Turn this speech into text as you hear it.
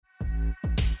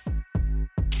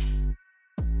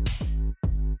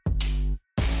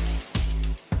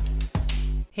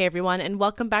Hey everyone, and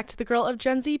welcome back to the Girl of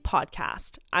Gen Z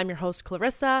podcast. I'm your host,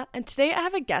 Clarissa, and today I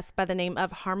have a guest by the name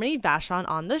of Harmony Vachon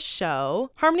on the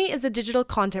show. Harmony is a digital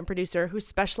content producer who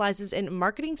specializes in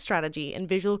marketing strategy and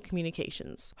visual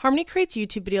communications. Harmony creates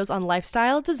YouTube videos on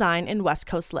lifestyle, design, and West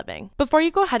Coast living. Before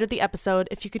you go ahead with the episode,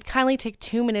 if you could kindly take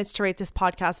 2 minutes to rate this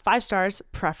podcast 5 stars,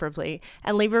 preferably,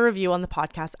 and leave a review on the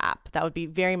podcast app, that would be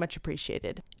very much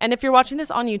appreciated. And if you're watching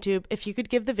this on YouTube, if you could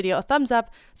give the video a thumbs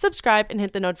up, subscribe, and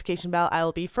hit the notification bell, I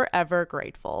will be forever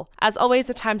grateful. As always,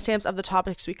 the timestamps of the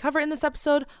topics we cover in this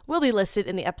episode will be listed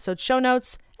in the episode show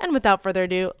notes. And without further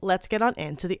ado, let's get on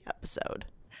into the episode.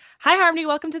 Hi, Harmony.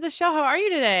 Welcome to the show. How are you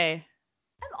today?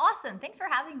 I'm awesome. Thanks for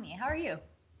having me. How are you?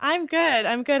 I'm good.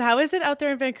 How is it out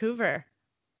there in Vancouver?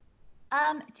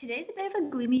 Today's a bit of a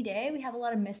gloomy day. We have a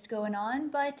lot of mist going on,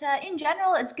 but in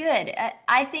general, it's good.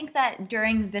 I think that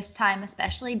during this time,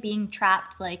 especially being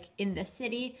trapped like in this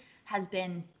city has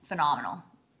been phenomenal.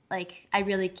 Like, I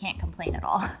really can't complain at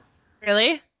all.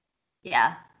 Really?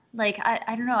 Yeah. Like,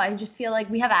 I don't know. I just feel like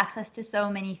we have access to so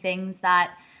many things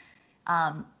that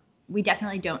we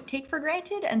definitely don't take for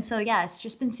granted. And so, yeah, it's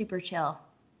just been super chill.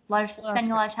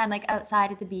 Spending a lot of time like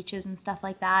outside at the beaches and stuff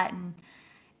like that. And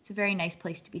it's a very nice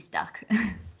place to be stuck.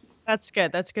 That's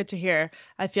good. That's good to hear.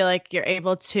 I feel like you're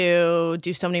able to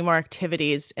do so many more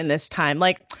activities in this time.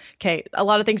 Like, okay, a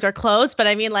lot of things are closed, but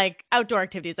I mean like outdoor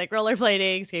activities like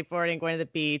rollerblading, skateboarding, going to the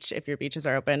beach, if your beaches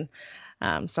are open,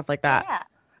 stuff like that.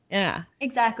 Yeah.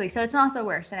 Exactly. So it's not the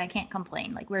worst and I can't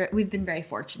complain. Like we've been very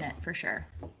fortunate for sure.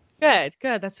 Good.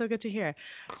 That's so good to hear.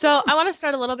 So I want to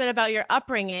start a little bit about your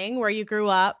upbringing, where you grew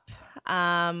up,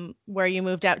 where you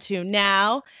moved out to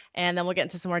now, and then we'll get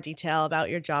into some more detail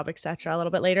about your job, etc. a little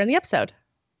bit later in the episode.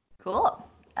 Cool.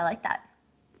 I like that.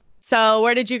 So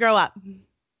where did you grow up?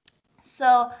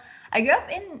 So I grew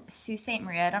up in Sault Ste.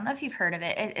 Marie. I don't know if you've heard of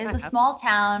it. It is a small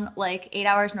town like 8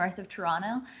 hours north of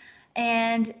Toronto.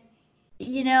 And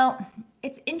you know,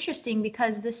 it's interesting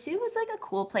because the Soo was like a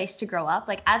cool place to grow up.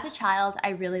 Like as a child, I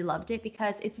really loved it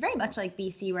because it's very much like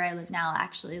BC where I live now,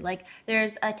 actually. Like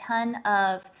there's a ton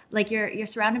of like you're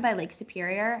surrounded by Lake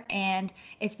Superior and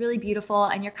it's really beautiful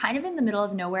and you're kind of in the middle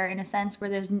of nowhere in a sense where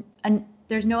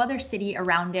there's no other city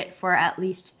around it for at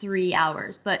least 3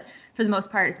 hours, but for the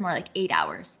most part it's more like 8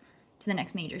 hours to the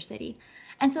next major city.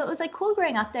 And so it was like cool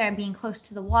growing up there and being close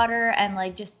to the water and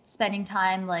like just spending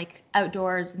time like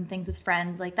outdoors and things with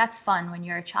friends. Like that's fun when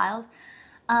you're a child.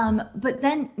 But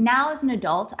then now as an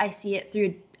adult, I see it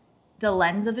through the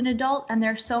lens of an adult. And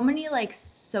there are so many like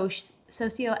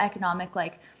socioeconomic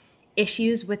like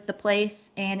issues with the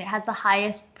place. And it has the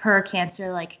highest per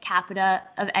cancer like capita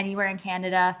of anywhere in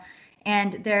Canada.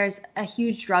 And there's a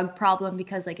huge drug problem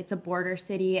because like it's a border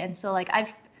city. And so like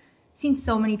I've seen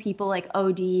so many people like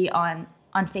OD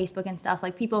on Facebook and stuff,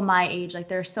 like people my age, like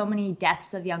there are so many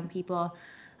deaths of young people,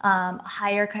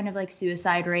 higher kind of like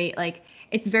suicide rate, like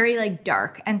it's very like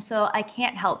dark. And so I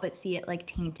can't help but see it like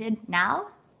tainted now.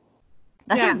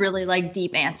 That's a really like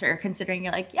deep answer considering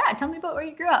you're like, yeah, tell me about where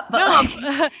you grew up. But no,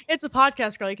 like, it's a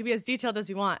podcast, girl. You can be as detailed as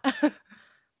you want.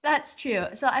 That's true.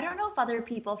 So I don't know if other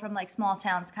people from like small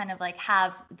towns kind of like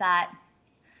have that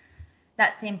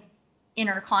same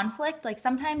inner conflict. Like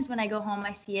sometimes when I go home,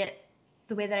 I see it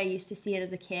the way that I used to see it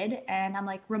as a kid. And I'm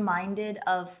like reminded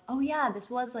of, oh yeah,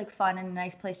 this was like fun and a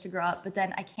nice place to grow up. But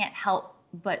then I can't help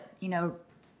but, you know,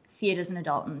 see it as an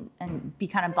adult and be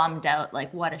kind of bummed out,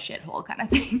 like what a shithole kind of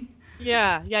thing.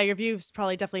 Yeah. Your views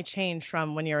probably definitely changed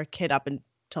from when you were a kid up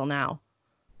until now.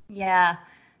 Yeah.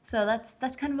 So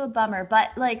that's kind of a bummer, but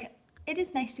like, it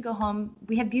is nice to go home.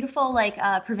 We have beautiful like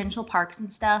provincial parks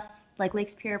and stuff, like Lake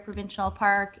Superior Provincial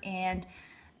Park. And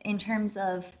in terms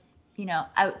of, you know,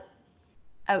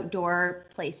 outdoor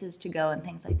places to go and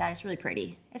things like that, it's really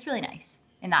pretty. It's really nice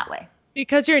in that way.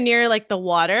 Because you're near like the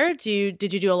water,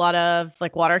 did you do a lot of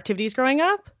like water activities growing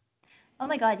up? Oh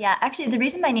my God, yeah. Actually, the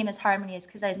reason my name is Harmony is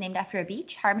because I was named after a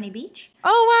beach, Harmony Beach.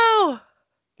 Oh wow.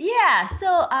 Yeah.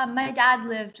 So my dad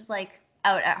lived like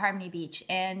out at Harmony Beach,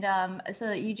 and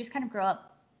so you just kind of grow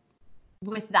up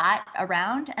with that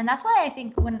around, and that's why I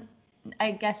think when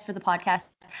I guess for the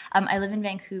podcast, I live in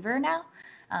Vancouver now.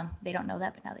 They don't know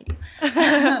that, but now they do.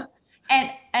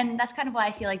 And that's kind of why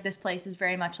I feel like this place is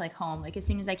very much like home. Like as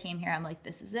soon as I came here, I'm like,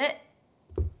 this is it.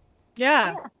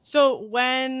 Yeah. So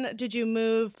when did you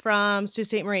move from Sault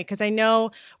Ste. Marie? Because I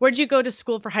know, where'd you go to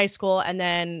school for high school and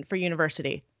then for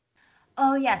university?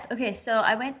 Oh, yes. Okay. So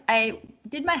I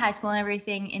did my high school and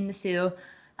everything in the Soo.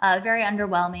 Very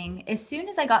underwhelming. As soon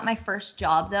as I got my first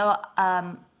job, though,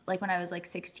 like when I was like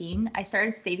 16, I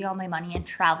started saving all my money and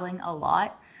traveling a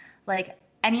lot. Like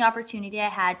any opportunity I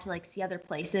had to like see other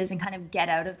places and kind of get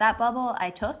out of that bubble,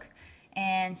 I took.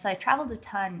 And so I traveled a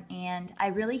ton, and I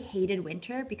really hated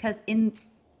winter because in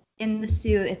the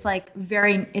Soo, it's like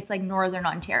northern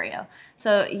Ontario.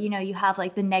 So, you have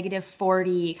like the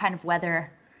 -40 kind of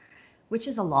weather, which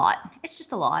is a lot. It's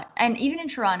just a lot. And even in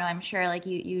Toronto, I'm sure like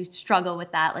you struggle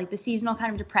with that, like the seasonal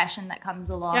kind of depression that comes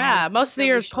along with Yeah, most of the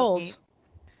year really is short cold. days.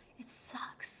 It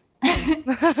sucks.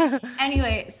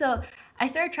 Anyway, so I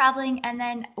started traveling, and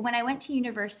then when I went to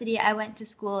university, I went to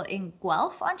school in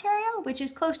Guelph, Ontario, which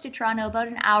is close to Toronto, about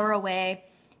an hour away.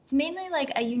 It's mainly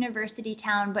like a university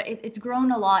town, but it's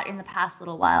grown a lot in the past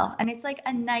little while. And it's like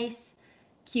a nice,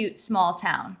 cute, small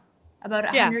town, about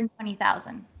Yeah,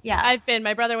 120,000. Yeah. I've been.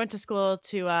 My brother went to school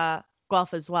to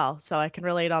Guelph as well, so I can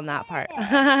relate on that part.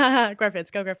 Yeah. Griffins,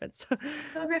 go Griffins.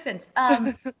 Go Griffins.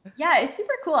 Yeah, it's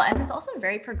super cool. And it's also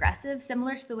very progressive,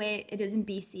 similar to the way it is in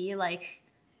BC. Like,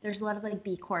 there's a lot of like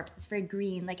B Corps. It's very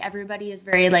green. Like, everybody is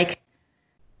very like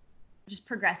just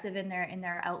progressive in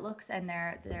their outlooks and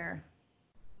their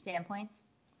standpoints.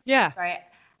 Yeah. Sorry,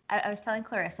 I was telling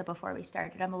Clarissa before we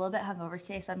started, I'm a little bit hungover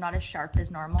today, so I'm not as sharp as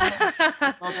normal. I'm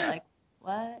a little bit like,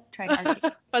 what? Trying to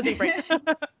articulate. Fuzzy brain.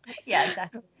 Yeah,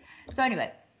 exactly. So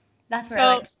anyway, that's where I So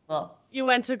went to school. you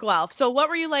went to Guelph. So what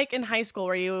were you like in high school?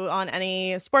 Were you on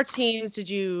any sports teams? Did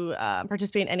you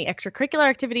participate in any extracurricular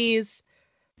activities?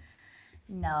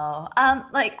 No,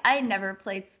 like I never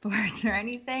played sports or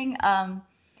anything.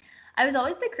 I was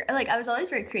always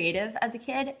very creative as a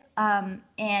kid.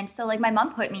 And so like my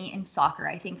mom put me in soccer,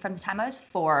 I think from the time I was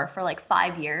 4 for like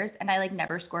 5 years, and I like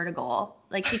never scored a goal.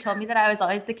 Like she told me that I was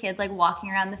always the kid like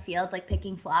walking around the field like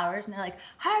picking flowers, and they're like,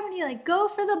 Harmony, like go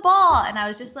for the ball, and I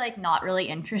was just like not really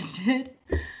interested.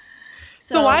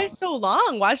 So why So so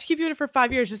long? Why did she keep you in it for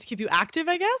 5 years? Just to keep you active,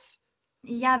 I guess?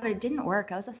 yeah, but it didn't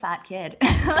work. I was a fat kid.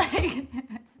 Like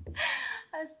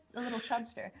I was a little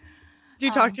chubster. Do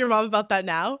you talk Um, to your mom about that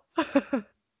now?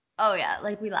 Oh yeah,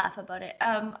 like we laugh about it.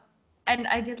 And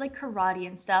I did like karate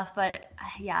and stuff, but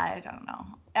yeah, I don't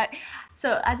know.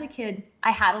 So as a kid, I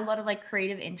had a lot of like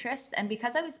creative interests, and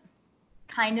because I was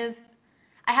kind of,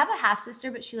 I have a half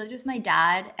sister, but she lived with my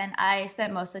dad, and I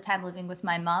spent most of the time living with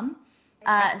my mom.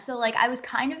 Okay. So like I was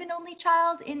kind of an only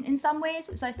child in some ways,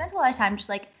 so I spent a lot of time just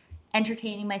like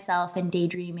entertaining myself and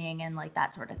daydreaming and like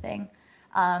that sort of thing.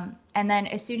 And then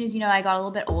as soon as I got a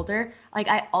little bit older, like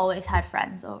I always had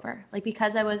friends over. Like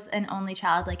because I was an only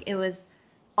child, like it was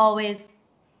always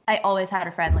I always had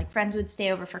a friend. Like friends would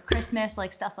stay over for Christmas,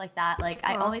 like stuff like that. Like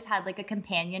I Aw. always had like a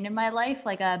companion in my life,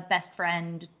 like a best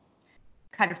friend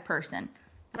kind of person.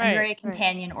 I'm Right, very right.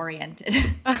 companion oriented.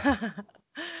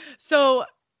 So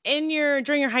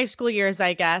during your high school years,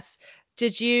 I guess,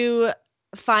 did you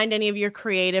find any of your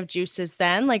creative juices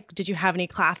then? Like, did you have any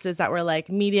classes that were like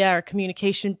media or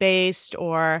communication based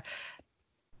or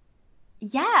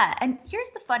Yeah, and here's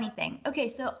the funny thing. Okay,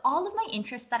 so all of my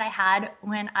interests that I had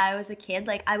when I was a kid,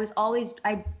 like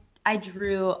I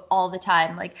drew all the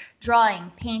time, like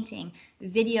drawing, painting,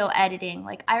 video editing.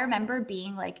 Like I remember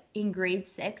being like in grade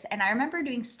 6, and I remember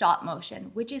doing stop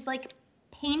motion, which is like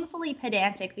painfully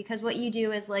pedantic because what you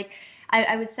do is like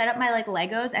I would set up my like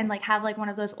Legos and like have like one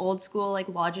of those old school like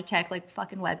Logitech like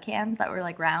fucking webcams that were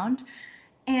like round.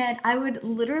 And I would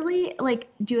literally like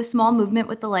do a small movement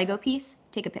with the Lego piece,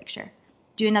 take a picture,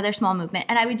 do another small movement.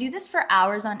 And I would do this for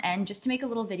hours on end just to make a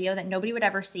little video that nobody would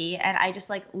ever see. And I just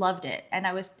like loved it. And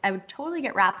I would totally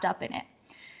get wrapped up in it.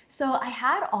 So I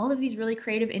had all of these really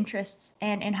creative interests.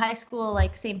 And in high school,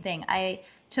 like same thing. I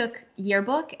took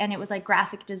yearbook, and it was like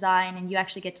graphic design, and you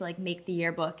actually get to like make the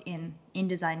yearbook in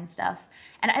InDesign and stuff.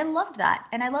 And I loved that.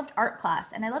 And I loved art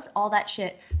class, and I loved all that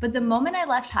shit. But the moment I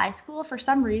left high school, for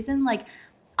some reason, like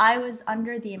I was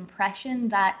under the impression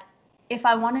that if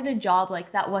I wanted a job,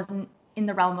 like that wasn't in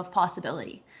the realm of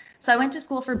possibility. So I went to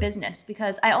school for business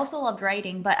because I also loved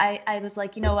writing, but I was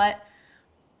like, you know what?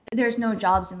 There's no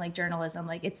jobs in like journalism.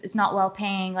 Like it's not well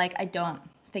paying. Like I don't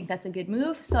think that's a good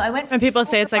move. So I went and to people school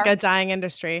say for it's like a marketing. dying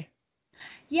industry.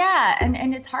 Yeah,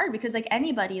 and it's hard because like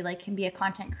anybody like can be a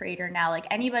content creator now. Like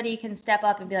anybody can step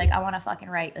up and be like, I want to fucking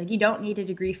write. Like you don't need a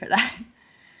degree for that.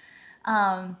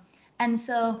 Um, and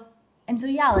so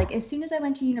yeah, like as soon as I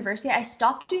went to university, I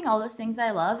stopped doing all those things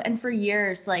I love. And for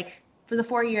years, like for the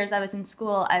 4 years I was in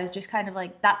school, I was just kind of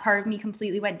like that part of me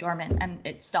completely went dormant and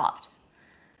it stopped.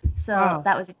 So Wow.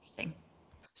 that was interesting.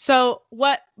 So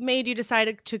what made you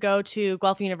decide to go to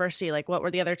Guelph University? Like what were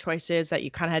the other choices that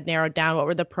you kind of had narrowed down? What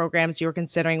were the programs you were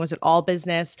considering? Was it all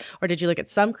business or did you look at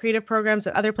some creative programs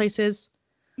at other places?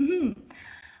 Hmm.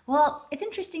 Well, it's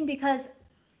interesting because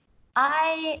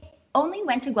I only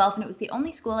went to Guelph, and it was the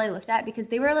only school I looked at because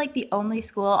they were like the only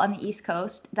school on the East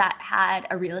Coast that had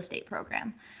a real estate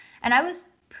program. And I was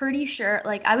pretty sure,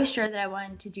 like, I was sure that I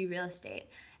wanted to do real estate.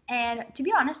 And to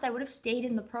be honest, I would have stayed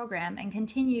in the program and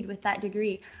continued with that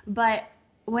degree. But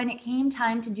when it came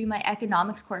time to do my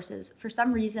economics courses, for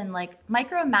some reason, like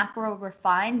micro and macro were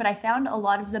fine, but I found a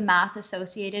lot of the math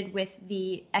associated with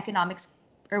the economics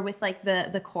or with like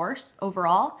the course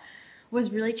overall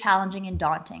was really challenging and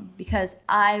daunting because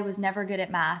I was never good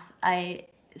at math. I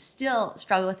still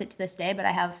struggle with it to this day, but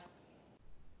I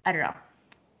don't know.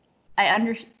 I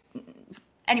under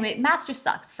anyway, math just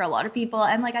sucks for a lot of people,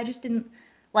 and like I just didn't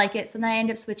like it. So then I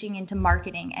ended up switching into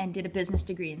marketing and did a business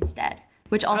degree instead,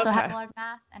 which also had a lot of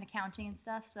math and accounting and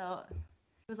stuff. So it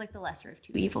was like the lesser of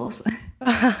two evils.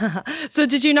 So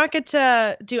did you not get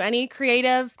to do any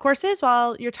creative courses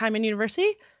while your time in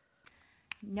university?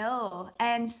 No.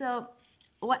 And so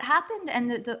what happened and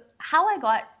the how I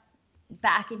got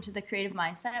back into the creative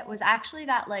mindset was actually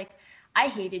that like I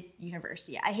hated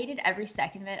university. I hated every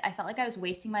second of it. I felt like I was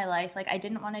wasting my life. Like I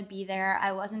didn't want to be there.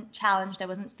 I wasn't challenged. I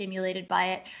wasn't stimulated by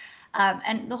it.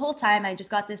 And the whole time I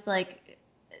just got this like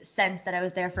sense that I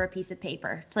was there for a piece of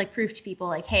paper to like prove to people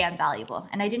like, hey, I'm valuable.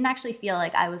 And I didn't actually feel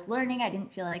like I was learning. I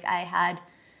didn't feel like I had,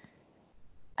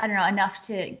 I don't know, enough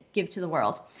to give to the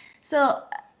world. So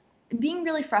being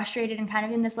really frustrated and kind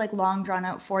of in this like long drawn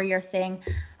out 4-year thing,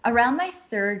 around my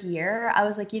third year, I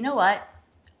was like, you know what?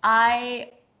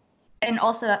 And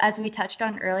also as we touched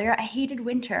on earlier, I hated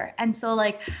winter. And so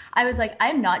like I was like,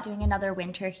 I'm not doing another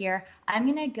winter here. I'm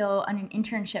gonna go on an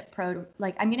internship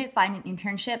I'm gonna find an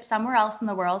internship somewhere else in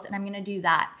the world and I'm gonna do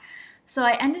that. So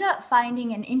I ended up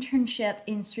finding an internship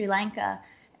in Sri Lanka,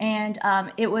 and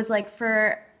it was like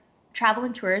for travel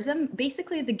and tourism.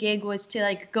 Basically, the gig was to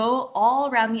like go all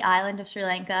around the island of Sri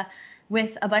Lanka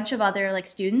with a bunch of other like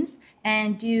students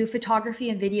and do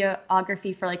photography and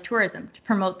videography for like tourism to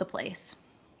promote the place.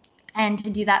 And to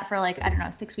do that for like, I don't know,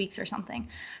 6 weeks or something.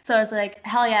 So I was like,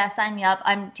 hell yeah, sign me up.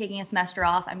 I'm taking a semester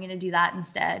off. I'm going to do that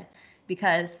instead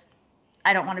because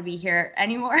I don't want to be here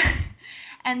anymore.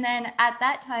 And then at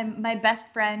that time, my best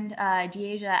friend,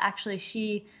 Deasia, actually,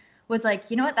 she was like,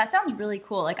 you know what, that sounds really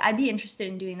cool. Like, I'd be interested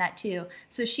in doing that too.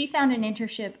 So she found an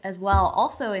internship as well,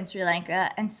 also in Sri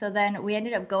Lanka. And so then we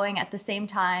ended up going at the same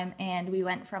time. And we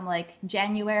went from like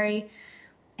January.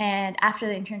 And after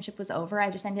the internship was over, I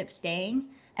just ended up staying.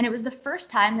 And it was the first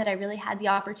time that I really had the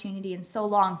opportunity in so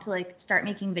long to like start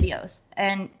making videos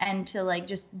and to like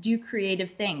just do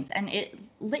creative things. And it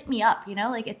lit me up, you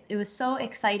know, like it was so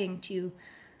exciting to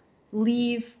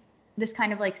leave this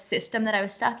kind of like system that I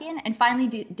was stuck in and finally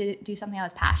do something I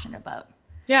was passionate about.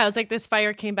 Yeah, it was like this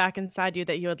fire came back inside you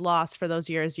that you had lost for those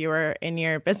years you were in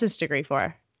your business degree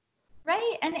for.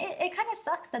 Right. And it kind of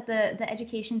sucks that the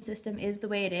education system is the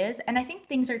way it is. And I think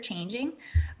things are changing.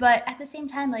 But at the same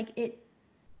time, like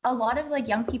a lot of like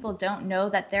young people don't know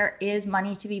that there is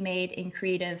money to be made in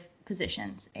creative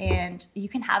positions and you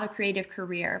can have a creative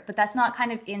career, but that's not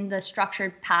kind of in the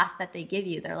structured path that they give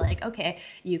you. They're like, okay,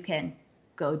 you can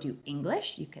go do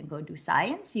English, you can go do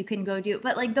science, you can go do,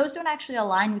 but like those don't actually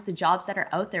align with the jobs that are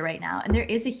out there right now. And there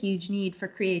is a huge need for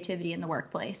creativity in the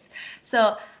workplace.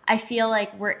 So I feel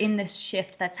like we're in this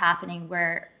shift that's happening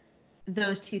where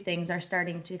those two things are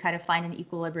starting to kind of find an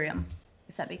equilibrium,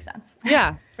 if that makes sense.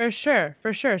 Yeah, for sure.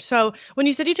 For sure. So when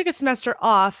you said you took a semester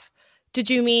off, did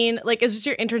you mean like, is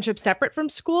your internship separate from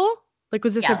school? Like,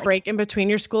 was this Yeah, a like break in between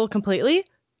your school completely?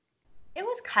 it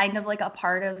was kind of like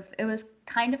it was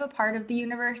kind of a part of the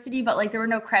university, but like there were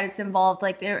no credits involved.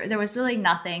 Like there was really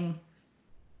nothing.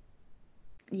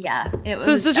 Yeah, it So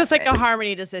this was is just like separate. a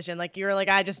harmony decision. Like you were like,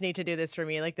 I just need to do this for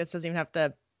me. Like this doesn't even have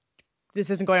to, this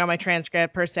isn't going on my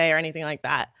transcript per se or anything like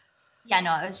that. Yeah,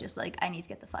 no, I was just like, I need to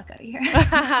get the fuck out of here.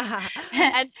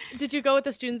 And did you go with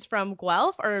the students from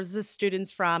Guelph or was this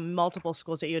students from multiple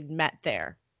schools that you had met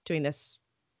there doing this?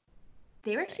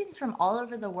 They were students from all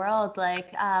over the world.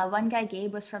 Like one guy,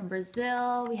 Gabe, was from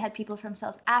Brazil. We had people from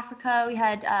South Africa. We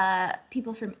had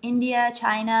people from India,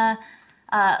 China.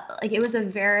 Like it was a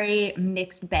very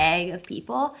mixed bag of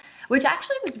people, which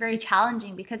actually was very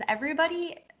challenging because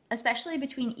everybody, especially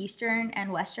between Eastern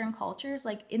and Western cultures,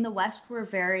 like in the West, we're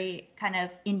very kind of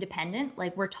independent.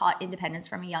 Like we're taught independence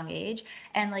from a young age.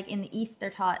 And like in the East, they're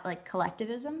taught like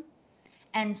collectivism.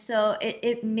 And so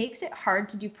it makes it hard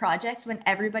to do projects when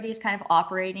everybody is kind of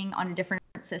operating on a different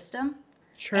system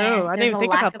True. and I didn't there's even a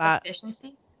think lack about of that.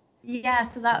 efficiency. Yeah,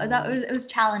 so that was it was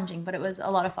challenging, but it was a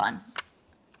lot of fun.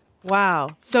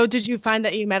 Wow. So did you find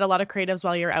that you met a lot of creatives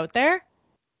while you're out there?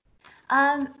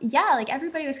 Yeah, like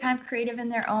everybody was kind of creative in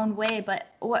their own way, but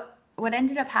what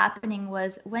ended up happening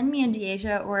was when me and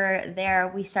Deasia were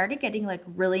there, we started getting like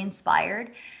really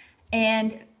inspired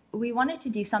and we wanted to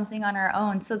do something on our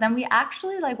own. So then we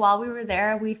actually like while we were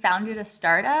there, we founded a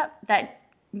startup that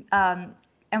um,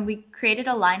 and we created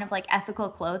a line of like ethical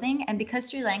clothing. And because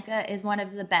Sri Lanka is one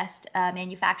of the best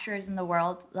manufacturers in the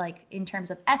world, like in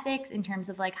terms of ethics, in terms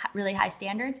of like really high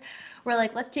standards, we're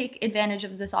like, let's take advantage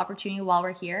of this opportunity while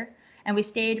we're here. And we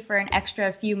stayed for an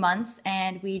extra few months,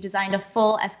 and we designed a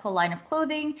full ethical line of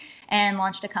clothing and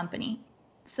launched a company.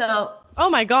 So, Oh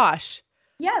my gosh.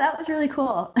 yeah, that was really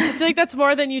cool. I feel like that's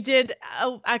more than you did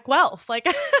at Guelph, like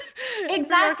for your actual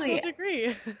Exactly.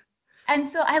 degree. And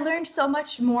so I learned so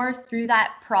much more through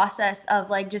that process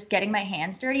of like just getting my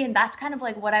hands dirty. And that's kind of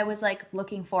like what I was like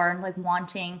looking for and like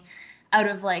wanting out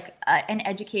of like an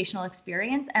educational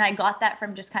experience. And I got that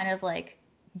from just kind of like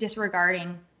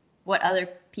disregarding what other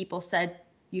people said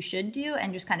you should do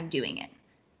and just kind of doing it.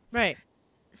 Right.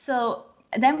 So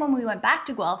then when we went back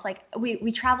to Guelph, like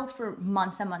we traveled for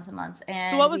months and months and months, So what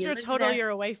and was we your lived total there. year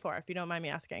away for, if you don't mind me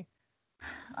asking?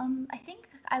 I think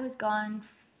I was gone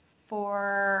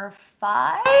for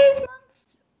 5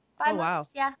 months. Oh, Five wow.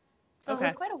 months, yeah. So it was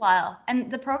Okay. quite a while. And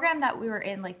the program that we were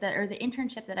in, like the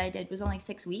internship that I did was only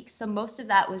 6 weeks. So most of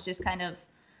that was just kind of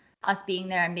us being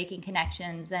there and making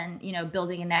connections and,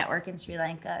 building a network in Sri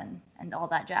Lanka and all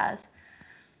that jazz.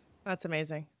 That's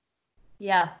amazing.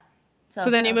 Yeah. So So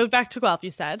then that you was. moved back to Guelph,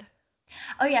 you said?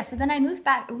 Oh yeah, so then I moved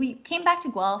back. We came back to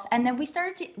Guelph, and then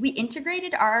we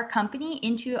integrated our company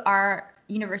into our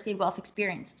University of Guelph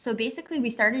experience. So basically, we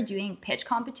started doing pitch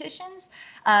competitions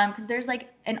because there's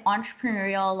like an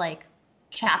entrepreneurial like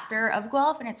chapter of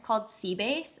Guelph, and it's called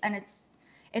Seabase, and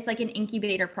it's like an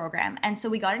incubator program. And so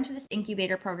we got into this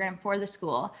incubator program for the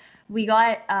school. We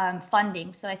got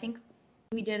funding. So I think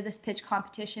we did this pitch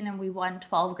competition and we won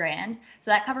 12 grand.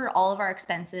 So that covered all of our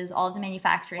expenses, all of the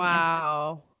manufacturing, and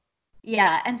Wow.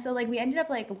 yeah, and so like we ended up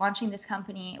like launching this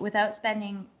company without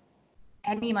spending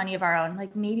any money of our own.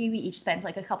 Like maybe we each spent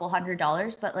like a couple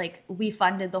 $100, but like we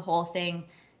funded the whole thing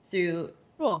through,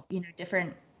 Cool.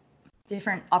 different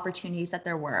opportunities that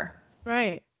there were.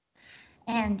 Right.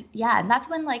 And yeah, and that's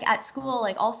when like at school,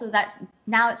 like also that's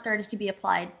now it started to be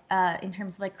applied in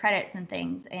terms of like credits and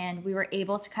things. And we were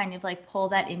able to kind of like pull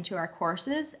that into our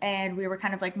courses, and we were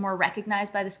kind of like more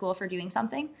recognized by the school for doing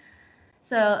something.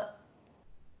 So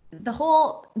that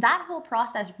whole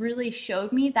process really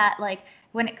showed me that like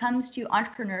when it comes to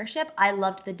entrepreneurship, I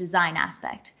loved the design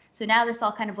aspect. So now this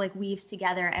all kind of like weaves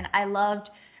together, and I loved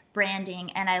branding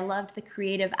and I loved the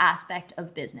creative aspect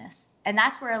of business. And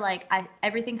that's where like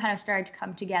everything kind of started to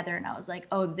come together, and I was like,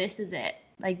 "Oh, this is it.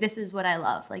 Like this is what I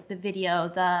love. Like the video,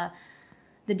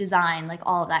 the design, like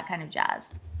all of that kind of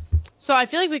jazz." So I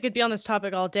feel like we could be on this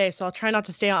topic all day, so I'll try not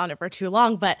to stay on it for too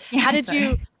long. But Yeah, how I'm did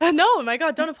you? sorry. No, my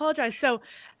God, don't apologize. So,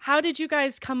 how did you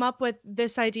guys come up with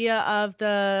this idea of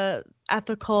the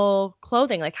ethical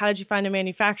clothing? Like, how did you find a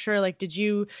manufacturer? Like, did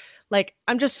you, like,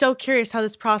 I'm just so curious how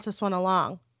this process went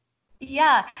along.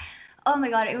 Yeah. Oh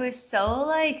my God, it was so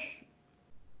like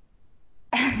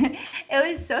it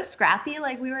was so scrappy.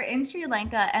 Like we were in Sri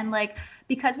Lanka, and like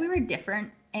because we were different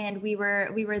and we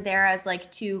were there as like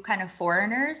two kind of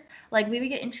foreigners, like we would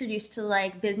get introduced to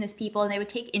like business people, and they would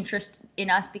take interest in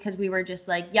us because we were just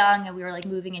like young and we were like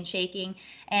moving and shaking,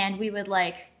 and we would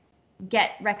like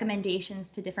get recommendations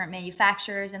to different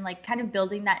manufacturers and like kind of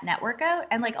building that network out.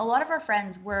 And like a lot of our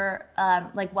friends were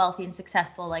like wealthy and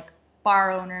successful, like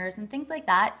bar owners and things like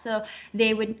that. So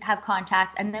they would have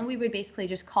contacts, and then we would basically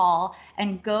just call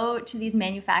and go to these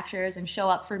manufacturers and show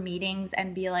up for meetings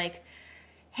and be like,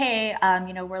 hey,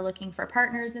 we're looking for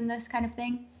partners in this kind of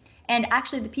thing. And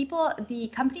actually, the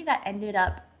company that ended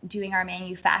up doing our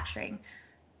manufacturing,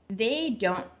 they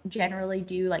don't generally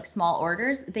do like small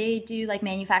orders. They do like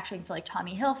manufacturing for like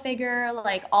Tommy Hilfiger,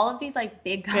 like all of these like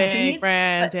big Big companies.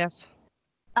 brands, But yes.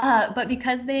 but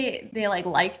because they like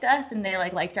liked us and they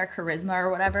like liked our charisma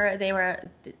or whatever, they were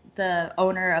the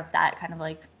owner of that kind of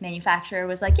like manufacturer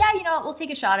was like, yeah, you know what, we'll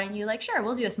take a shot on you. Like, sure,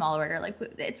 we'll do a small order. Like,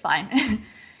 it's fine.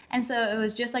 And so it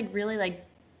was just like really like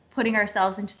putting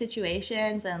ourselves into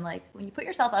situations, and like when you put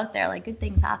yourself out there, like good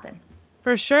things happen.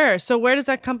 For sure. So where does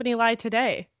that company lie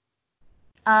today?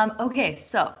 Okay,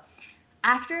 so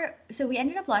we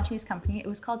ended up launching this company. It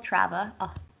was called Trava.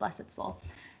 Oh, bless its soul.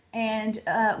 And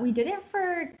we did it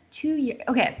for 2 years.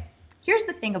 Okay, here's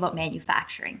the thing about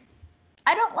manufacturing.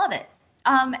 I don't love it.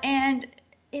 And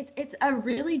it's a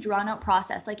really drawn out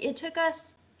process. Like it took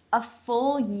us a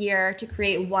full year to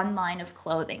create one line of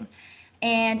clothing.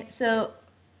 And so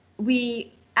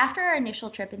after our initial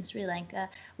trip in Sri Lanka,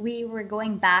 we were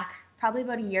going back probably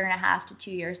about a year and a half to 2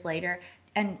 years later.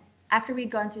 And after we'd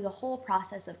gone through the whole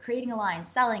process of creating a line,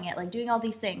 selling it, like doing all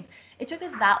these things, it took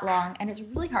us that long. And it's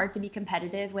really hard to be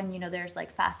competitive when, there's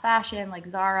like fast fashion, like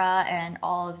Zara and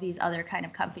all of these other kind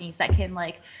of companies that can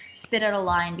like spit out a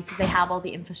line because they have all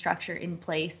the infrastructure in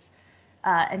place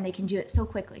and they can do it so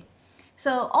quickly.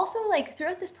 So also like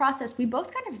throughout this process, we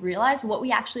both kind of realized what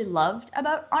we actually loved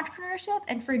about entrepreneurship.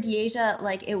 And for Deasia,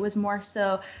 like it was more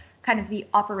so kind of the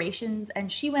operations.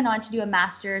 And she went on to do a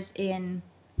master's in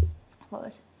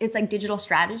it's like digital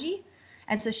strategy.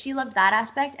 And so she loved that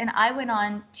aspect. And I went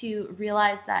on to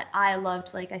realize that I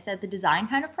loved, like I said, the design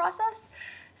kind of process.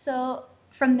 So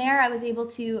from there, I was able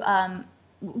to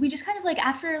we just kind of like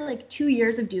after like 2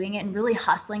 years of doing it and really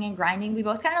hustling and grinding, we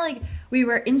both kind of like we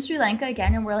were in Sri Lanka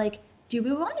again and we're like, do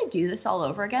we want to do this all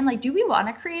over again? Like, do we want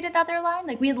to create another line?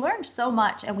 Like we had learned so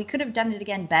much and we could have done it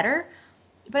again better.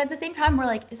 But at the same time, we're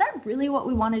like, is that really what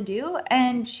we want to do?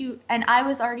 And I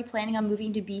was already planning on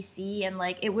moving to BC and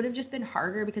like it would have just been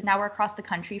harder because now we're across the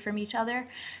country from each other.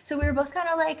 So we were both kind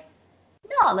of like,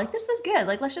 no, like this was good.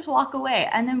 Like let's just walk away.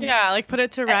 And then yeah, like put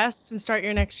it to rest and start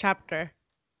your next chapter.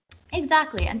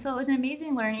 Exactly. And so it was an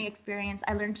amazing learning experience.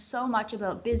 I learned so much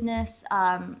about business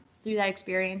through that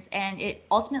experience, and it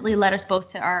ultimately led us both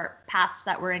to our paths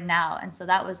that we're in now. And so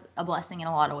that was a blessing in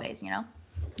a lot of ways, you know?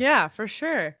 Yeah, for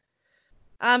sure.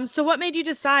 So what made you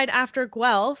decide after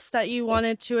Guelph that you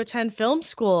wanted to attend film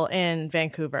school in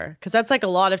Vancouver? Because that's like a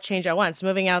lot of change at once,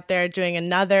 moving out there, doing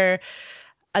another,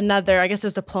 I guess it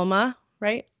was diploma,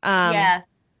 right? Yeah.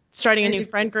 Starting a Or new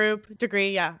degree. friend group,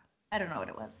 degree, yeah. I don't know what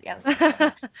it was. Yeah, it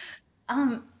was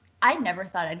diploma. I never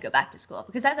thought I'd go back to school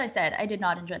because, as I said, I did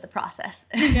not enjoy the process.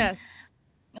 Yes.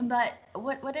 But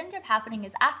what ended up happening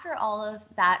is after all of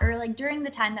that, or like during the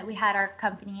time that we had our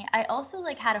company, I also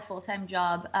like had a full-time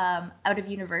job out of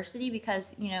university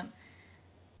because, you know,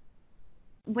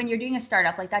 when you're doing a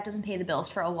startup, like that doesn't pay the bills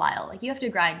for a while. Like you have to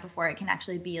grind before it can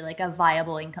actually be like a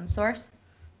viable income source.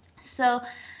 So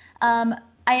I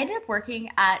ended up working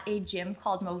at a gym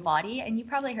called Movati, and you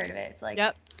probably heard of it. It's like,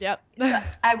 Yep. so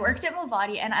I worked at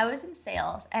Movati and I was in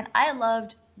sales, and I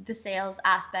loved the sales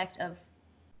aspect of,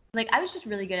 like, I was just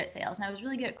really good at sales and I was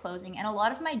really good at closing. And a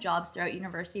lot of my jobs throughout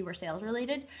university were sales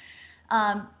related.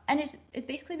 And it's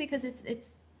basically because it's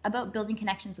about building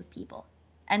connections with people.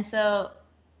 And so,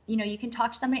 you know, you can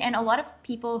talk to somebody, and a lot of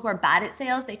people who are bad at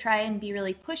sales, they try and be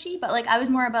really pushy, but like I was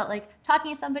more about like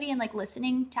talking to somebody and like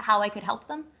listening to how I could help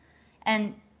them.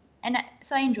 And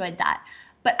so I enjoyed that.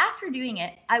 But after doing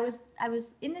it, I was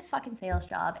in this fucking sales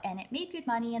job and it made good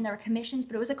money and there were commissions,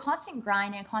 but it was a constant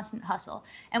grind and a constant hustle.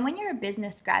 And when you're a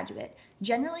business graduate,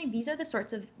 generally these are the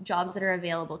sorts of jobs that are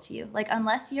available to you. Like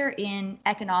unless you're in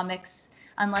economics,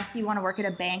 unless you want to work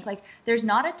at a bank, like there's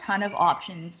not a ton of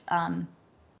options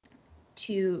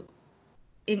to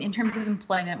in terms of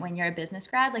employment when you're a business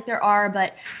grad. Like there are,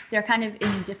 but they're kind of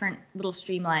in different little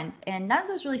streamlines, and none of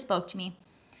those really spoke to me.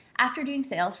 After doing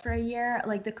sales for a year,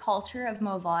 like the culture of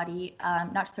Movati,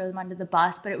 not to throw them under the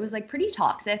bus, but it was like pretty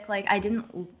toxic. Like I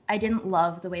didn't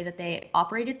love the way that they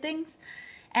operated things.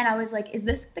 And I was like, is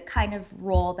this the kind of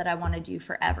role that I want to do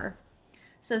forever?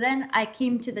 So then I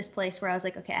came to this place where I was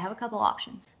like, okay, I have a couple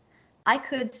options. I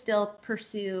could still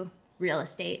pursue real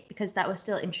estate because that was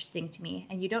still interesting to me.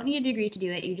 And you don't need a degree to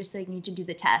do it. You just like need to do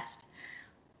the test.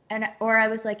 And or I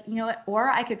was like, you know what? Or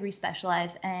I could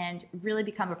respecialize and really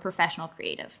become a professional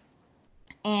creative.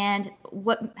 And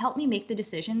what helped me make the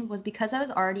decision was because I was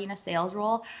already in a sales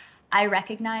role, I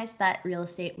recognized that real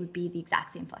estate would be the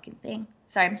exact same fucking thing.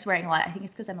 Sorry, I'm swearing a lot. I think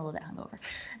it's because I'm a little bit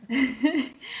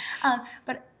hungover.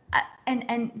 But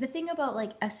and the thing about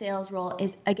like a sales role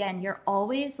is, again, you're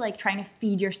always like trying to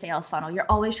feed your sales funnel. You're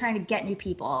always trying to get new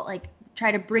people, like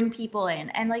try to bring people in,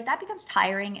 and like that becomes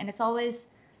tiring. And it's always,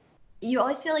 you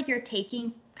always feel like you're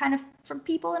taking kind of from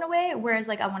people in a way, whereas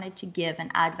like I wanted to give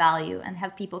and add value and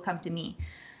have people come to me.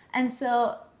 And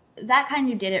so that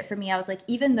kind of did it for me. I was like,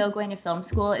 even though going to film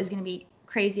school is going to be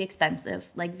crazy expensive,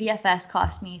 like VFS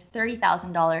cost me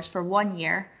 $30,000 for 1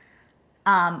 year,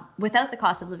 without the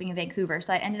cost of living in Vancouver.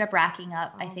 So I ended up racking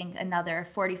up, I think, another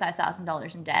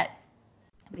 $45,000 in debt.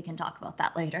 We can talk about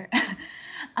that later.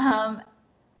 um,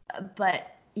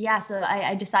 but yeah, so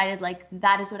I decided like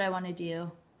that is what I want to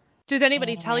do. Did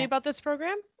anybody tell you And about this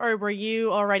program, or were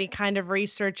you already kind of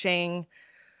researching?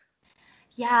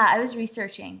 yeah, I was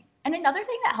researching. And another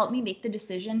thing that helped me make the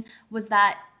decision was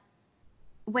that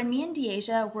when me and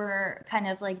Deasia were kind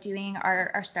of like doing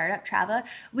our startup Trava,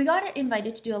 we got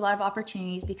invited to do a lot of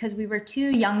opportunities because we were two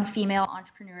young female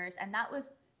entrepreneurs, and that was,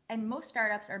 and most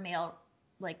startups are male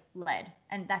like led,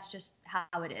 and that's just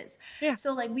how it is. Yeah.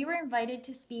 So like we were invited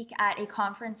to speak at a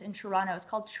conference in Toronto. It's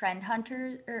called Trend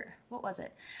Hunter, or what was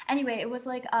it? Anyway, it was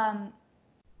like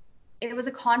it was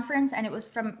a conference, and it was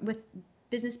from with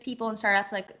business people and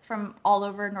startups like from all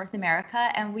over North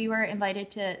America, and we were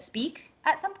invited to speak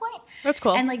at some point. That's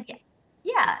cool. And like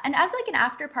Yeah, and as like an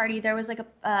after party, there was like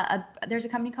there's a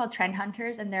company called Trend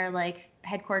Hunters, and their like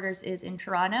headquarters is in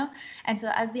Toronto. And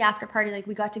so as the after party, like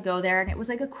we got to go there, and it was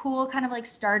like a cool kind of like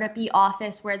startup-y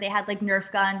office where they had like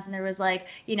Nerf guns, and there was like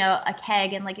a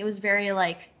keg, and like it was very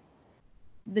like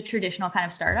the traditional kind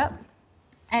of startup.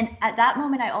 And at that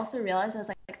moment, I also realized I was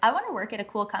like, I want to work at a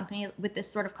cool company with this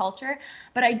sort of culture,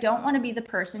 but I don't want to be the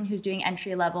person who's doing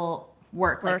entry level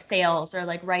work like sales or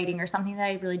like writing or something that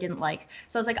I really didn't like.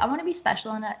 So I was like, I want to be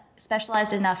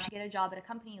specialized enough to get a job at a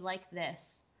company like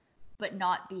this, but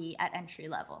not be at entry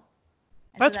level.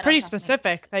 And so That's that also pretty helped me.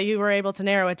 specific that you were able to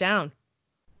narrow it down.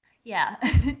 Yeah.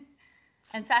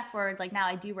 And fast forward, like now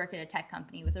I do work at a tech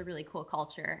company with a really cool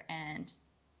culture, and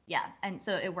yeah, and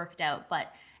so it worked out.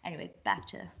 But anyway, back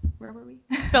to where were we?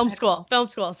 Film school, film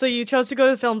school. So you chose to go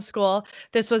to film school.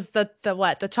 This was the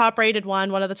what? The top rated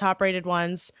one of the top rated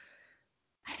ones.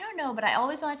 I don't know, but I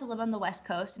always wanted to live on the West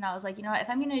Coast, and I was like, you know what, if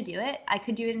I'm going to do it, I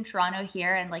could do it in Toronto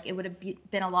here, and like it would have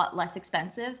been a lot less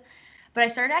expensive. But I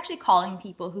started actually calling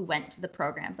people who went to the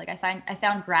programs. Like I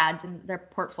found grads and their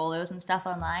portfolios and stuff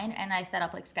online, and I set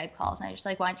up like Skype calls, and I just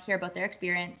like wanted to hear about their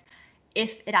experience,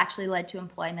 if it actually led to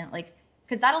employment, like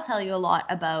because that'll tell you a lot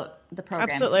about the program,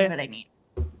 if you know Absolutely. what I mean.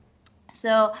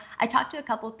 So I talked to a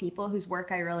couple of people whose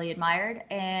work I really admired,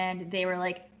 and they were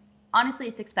like, honestly,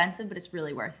 it's expensive, but it's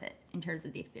really worth it in terms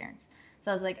of the experience.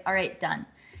 So I was like, all right, done.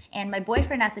 And my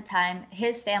boyfriend at the time,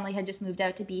 his family had just moved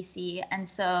out to BC. And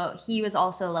so he was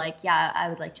also like, yeah, I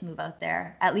would like to move out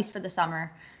there, at least for the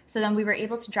summer. So then we were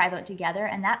able to drive out together.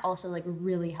 And that also like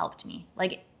really helped me.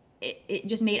 Like it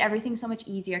just made everything so much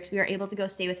easier because we were able to go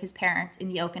stay with his parents in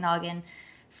the Okanagan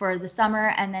for the summer,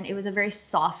 and then it was a very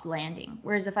soft landing.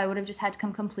 Whereas if I would have just had to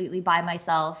come completely by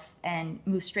myself and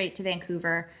move straight to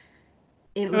Vancouver,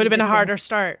 it It would would have have been a just been harder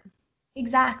start.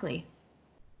 exactly.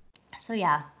 So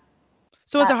yeah,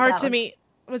 So was it that hard that to was meet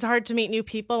was it hard to meet new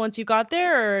people once you got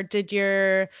there, or did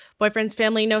your boyfriend's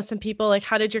family know some people? Like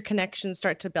how did your connection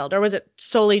start to build? Or was it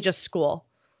solely just school?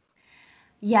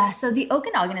 yeah. So the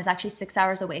Okanagan is actually 6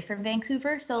 hours away from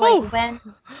Vancouver. So like Oh,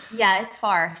 yeah, it's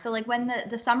far. So like when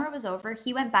the summer was over,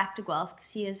 he went back to Guelph because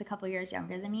he is a couple years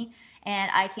younger than me,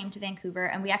 and I came to Vancouver,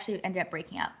 and we actually ended up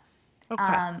breaking up. okay.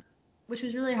 um, which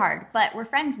was really hard. But we're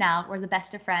friends now. We're the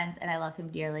best of friends, and I love him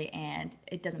dearly. And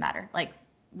it doesn't matter. Like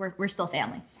we're still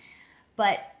family.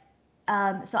 But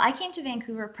so I came to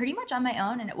Vancouver pretty much on my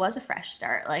own, and it was a fresh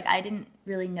start. Like I didn't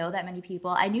really know that many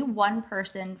people. I knew one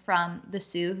person from the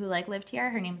Sioux who like lived here.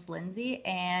 Her name's Lindsay,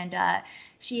 and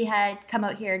she had come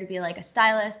out here to be like a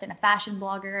stylist and a fashion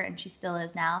blogger, and she still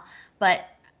is now. But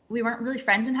we weren't really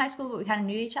friends in high school, but we kind of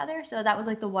knew each other. So that was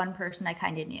like the one person I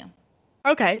kind of knew.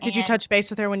 Okay. Did you And touch base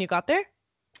with her when you got there?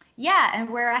 yeah, and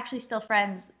we're actually still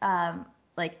friends,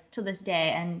 like to this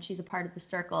day. And she's a part of the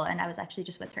circle. And I was actually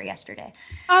just with her yesterday.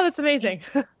 Oh, that's And amazing.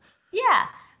 yeah,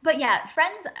 but yeah,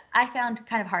 friends I found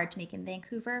kind of hard to make in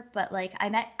Vancouver. But like I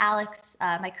met Alex,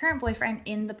 my current boyfriend,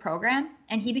 in the program,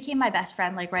 and he became my best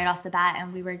friend like right off the bat,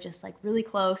 and we were just like really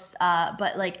close.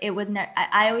 But like it was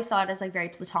I always saw it as like very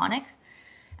platonic.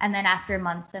 And then after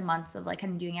months and months of like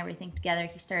kind of doing everything together,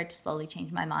 he started to slowly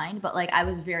change my mind. But like I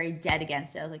was very dead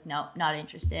against it. I was like, nope, not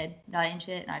interested, not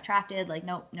into it, not attracted. Like,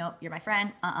 nope, nope, you're my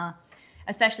friend.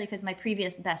 Especially because my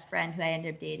previous best friend, who I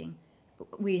ended up dating,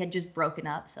 we had just broken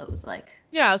up. So it was like,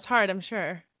 Yeah, it's hard, I'm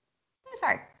sure. it was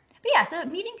hard. But yeah, so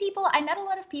meeting people, I met a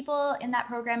lot of people in that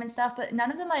program and stuff, but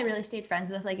none of them I really stayed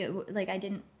friends with. Like I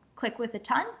didn't click with a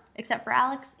ton, except for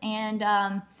Alex.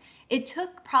 And it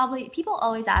took probably, people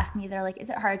always ask me, they're like, is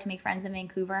it hard to make friends in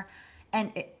Vancouver?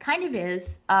 And it kind of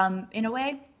is, in a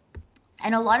way.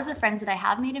 And a lot of the friends that I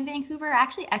have made in Vancouver are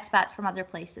actually expats from other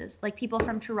places, like people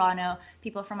from Toronto,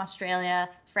 people from Australia,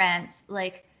 France,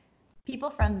 like people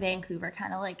from Vancouver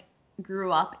kind of like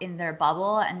grew up in their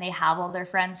bubble, and they have all their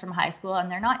friends from high school,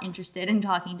 and they're not interested in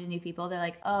talking to new people. They're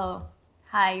like, oh,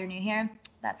 hi, you're new here?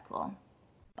 That's cool.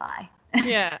 Bye.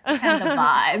 Yeah. That's kind of the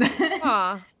vibe.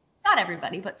 Aw. Not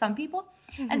everybody, but some people.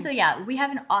 And so, Mhm. yeah, we have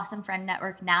an awesome friend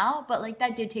network now, but like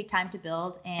that did take time to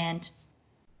build. And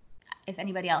if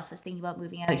anybody else is thinking about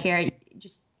moving out here,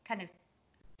 just kind of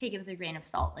take it with a grain of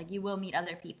salt. Like you will meet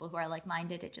other people who are like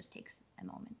minded. It just takes a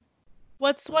moment.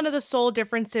 What's one of the sole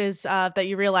differences that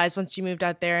you realized once you moved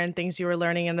out there and things you were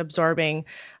learning and absorbing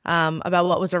about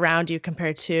what was around you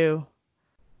compared to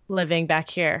living back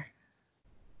here?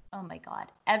 Oh my God,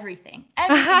 everything.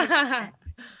 Everything is different.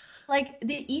 Like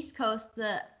the East Coast,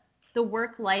 the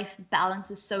work life balance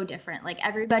is so different. Like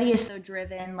everybody is so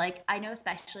driven. Like I know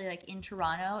especially like in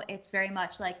Toronto, it's very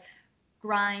much like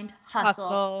grind, hustle,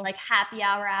 Hustle. like happy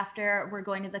hour after we're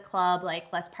going to the club, like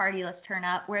let's party, let's turn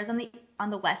up. Whereas on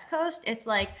the West Coast, it's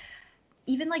like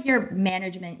even like your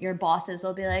management, your bosses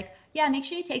will be like, yeah, make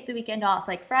sure you take the weekend off,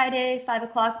 like Friday, 5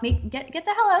 o'clock, get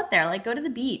the hell out there, like go to the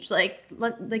beach, like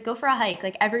go for a hike.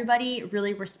 Like everybody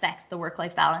really respects the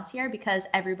work-life balance here because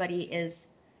everybody is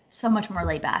so much more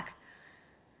laid back.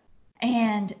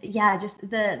 And yeah, just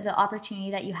the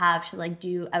opportunity that you have to like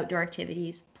do outdoor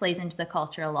activities plays into the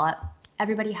culture a lot.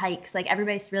 Everybody hikes, like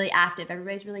everybody's really active,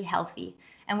 everybody's really healthy.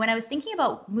 And when I was thinking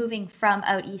about moving from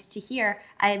out east to here,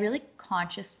 I really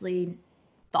consciously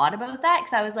thought about that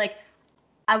because I was like,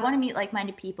 I want to meet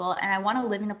like-minded people and I want to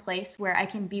live in a place where I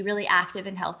can be really active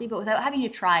and healthy, but without having to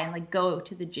try and like go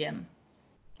to the gym.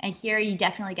 And here you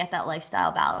definitely get that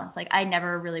lifestyle balance. Like I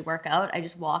never really work out. I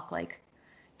just walk like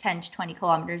 10 to 20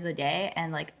 kilometers a day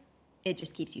and like it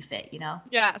just keeps you fit, you know?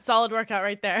 Yeah, solid workout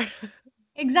right there.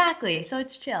 Exactly. So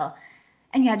it's chill.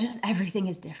 And yeah, just everything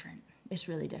is different. It's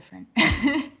really different.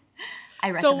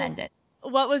 I So recommend it.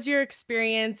 what was your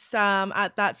experience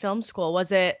at that film school?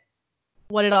 Was it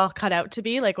what it all cut out to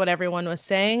be, like what everyone was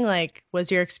saying? Like,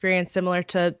 was your experience similar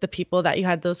to the people that you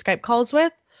had those Skype calls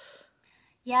with?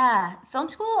 Yeah, film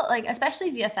school, like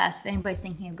especially VFS, if anybody's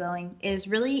thinking of going, is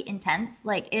really intense.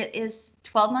 Like it is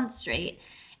 12 months straight,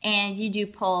 and you do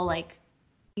pull like,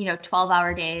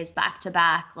 12-hour days back to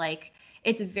back. Like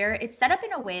it's set up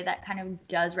in a way that kind of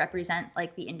does represent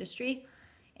like the industry,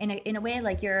 in a way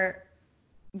like you're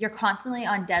constantly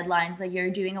on deadlines. Like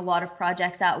you're doing a lot of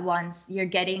projects at once. You're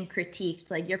getting critiqued.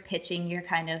 Like you're pitching your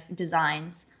kind of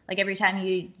designs. Like every time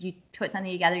you put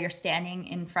something together, you're standing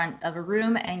in front of a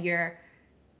room and you're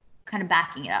kind of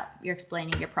backing it up. You're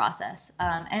explaining your process,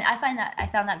 and I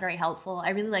found that very helpful. I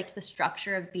really liked the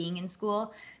structure of being in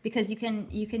school because you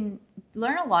can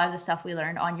learn a lot of the stuff we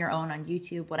learned on your own on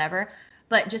YouTube, whatever.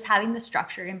 But just having the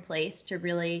structure in place to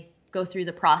really go through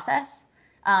the process,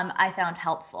 I found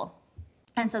helpful,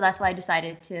 and so that's why I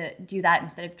decided to do that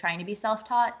instead of trying to be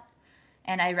self-taught.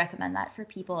 And I recommend that for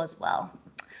people as well.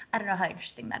 I don't know how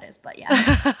interesting that is, but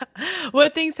yeah.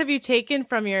 What things have you taken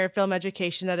from your film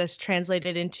education that has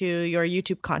translated into your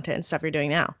YouTube content and stuff you're doing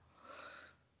now?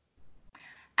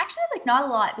 Actually, like not a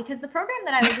lot because the program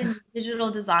that I was in was digital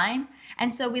design,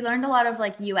 and so we learned a lot of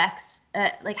like UX.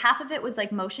 Like half of it was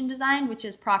like motion design, which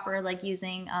is proper like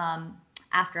using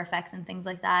After Effects and things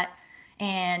like that,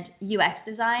 and UX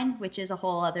design, which is a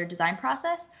whole other design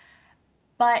process.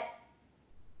 But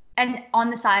and on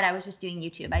the side, I was just doing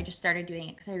YouTube. I just started doing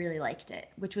it because I really liked it,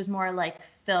 which was more like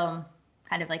film,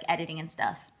 kind of like editing and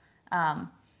stuff.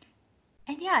 Um,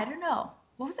 and yeah, I don't know.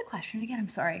 What was the question again? I'm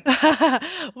sorry.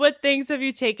 What things have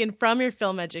you taken from your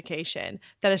film education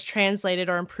that has translated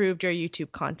or improved your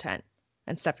YouTube content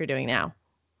and stuff you're doing now?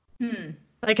 Hmm.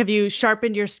 Like, have you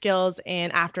sharpened your skills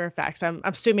in After Effects? I'm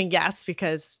assuming yes,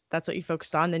 because that's what you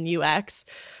focused on, then UX.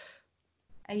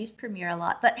 I use Premiere a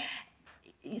lot, but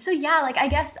so yeah, like I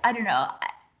guess I don't know.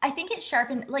 I think it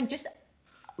sharpened like just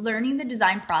learning the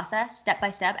design process step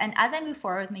by step. And as I move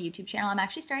forward with my YouTube channel, I'm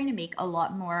actually starting to make a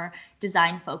lot more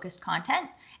design focused content.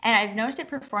 And I've noticed it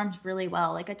performs really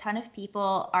well. Like a ton of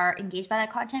people are engaged by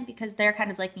that content because they're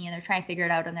kind of like me and they're trying to figure it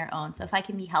out on their own. So if I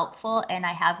can be helpful and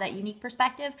I have that unique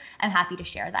perspective, I'm happy to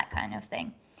share that kind of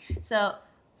thing. So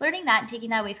learning that and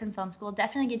taking that away from film school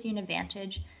definitely gives you an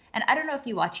advantage. And I don't know if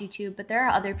you watch YouTube, but there are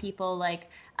other people like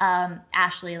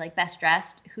Ashley, like Best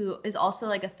Dressed, who is also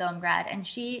like a film grad, and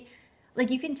she,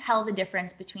 like, you can tell the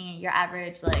difference between your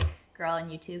average like girl on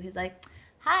YouTube who's like,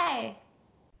 "Hi,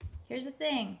 here's the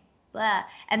thing," blah,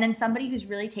 and then somebody who's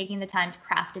really taking the time to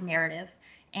craft a narrative.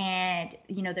 And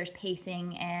there's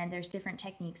pacing and there's different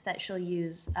techniques that she'll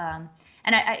use. And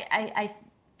I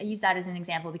use that as an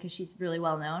example because she's really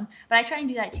well known. But I try and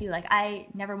do that too. Like I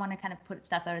never want to kind of put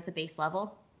stuff out at the base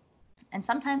level. And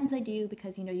sometimes I do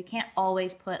because you can't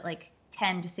always put like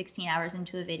 10 to 16 hours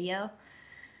into a video.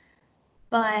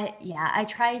 But yeah, I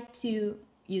try to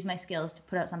use my skills to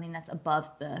put out something that's above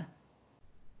the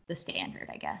standard,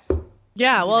 I guess.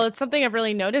 Yeah, Would be well, my it's something I've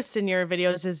really noticed in your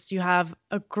videos is you have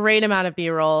a great amount of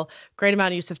B-roll, great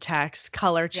amount of use of text,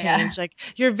 color yeah. change. Like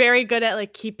you're very good at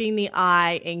like keeping the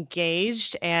eye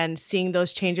engaged and seeing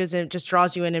those changes, and it just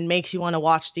draws you in and makes you want to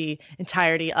watch the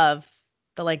entirety of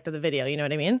the length of the video. You know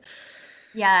what I mean?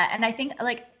 Yeah, and I think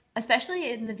like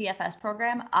especially in the VFS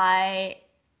program, I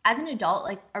as an adult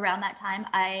like around that time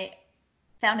I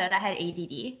found out I had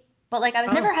ADD, but like I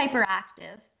was Oh, never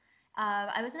hyperactive.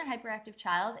 I wasn't a hyperactive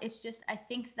child. It's just I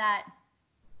think that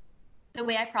the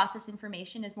way I process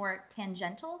information is more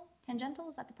tangential. Tangential,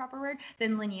 is that the proper word?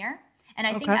 Than linear. And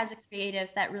I think okay. as a creative,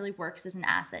 that really works as an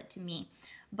asset to me.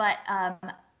 But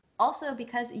also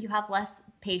because you have less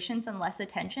patience and less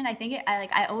attention, I think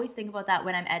I always think about that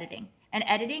when I'm editing. And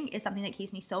editing is something that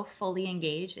keeps me so fully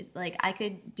engaged. It's like I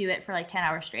could do it for like 10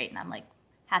 hours straight and I'm like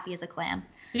happy as a clam.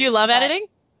 You love But editing?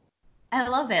 I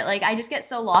love it. Like I just get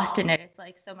so lost in it. It's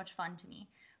like so much fun to me.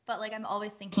 But like I'm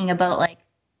always thinking about like,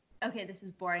 okay, this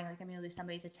is boring. Like I'm gonna lose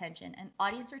somebody's attention. And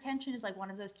audience retention is like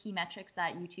one of those key metrics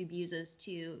that YouTube uses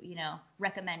to,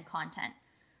 recommend content.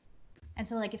 And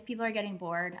so like if people are getting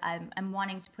bored, I'm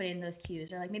wanting to put in those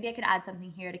cues, or like maybe I could add something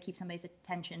here to keep somebody's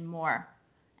attention more.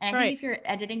 And I think if you're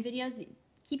editing videos,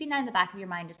 keeping that in the back of your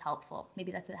mind is helpful.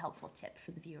 Maybe that's a helpful tip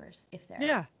for the viewers if they're in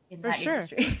that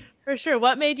industry. For sure.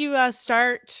 What made you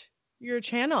start your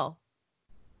channel,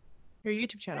 your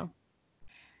YouTube channel?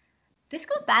 This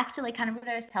goes back to like kind of what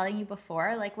I was telling you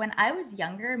before. Like when I was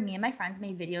younger, me and my friends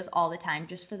made videos all the time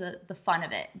just for the fun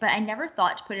of it. But I never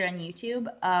thought to put it on YouTube.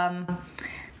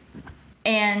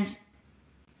 And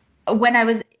when I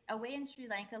was away in Sri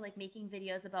Lanka, like making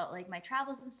videos about like my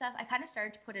travels and stuff, I kind of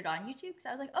started to put it on YouTube because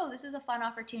I was like, oh, this is a fun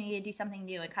opportunity to do something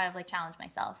new and kind of like challenge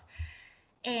myself.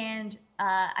 And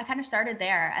I kind of started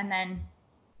there. And then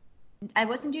I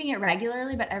wasn't doing it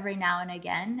regularly, but every now and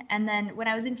again. And then when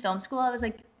I was in film school, I was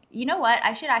like, you know what?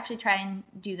 I should actually try and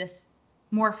do this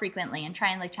more frequently and try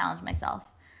and like challenge myself.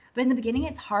 But in the beginning,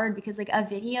 it's hard because like a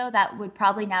video that would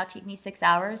probably now take me 6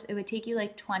 hours, it would take you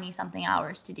like 20 something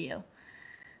hours to do.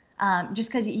 Just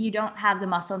because you don't have the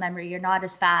muscle memory, you're not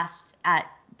as fast at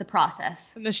the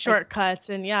process. And the shortcuts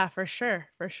and yeah, for sure.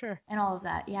 And all of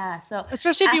that. Yeah. So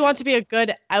especially if you want to be a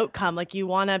good outcome, like you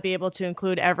want to be able to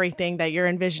include everything that you're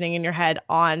envisioning in your head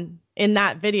in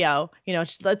that video,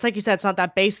 it's like you said, it's not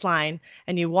that baseline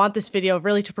and you want this video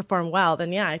really to perform well,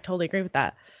 then yeah, I totally agree with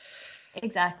that.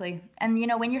 Exactly. And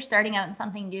when you're starting out in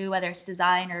something new, whether it's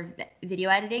design or video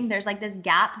editing, there's like this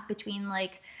gap between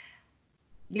like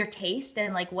your taste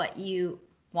and like what you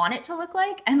want it to look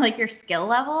like and like your skill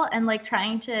level, and like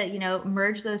trying to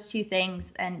merge those two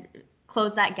things and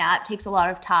close that gap takes a lot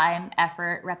of time,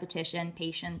 effort, repetition,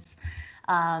 patience.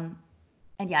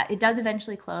 And yeah, it does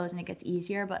eventually close and it gets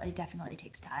easier, but it definitely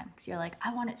takes time because you're like,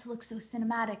 I want it to look so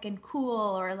cinematic and cool,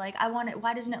 or like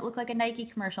why doesn't it look like a Nike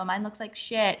commercial? Mine looks like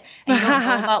shit. And you don't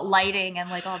know about lighting and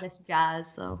like all this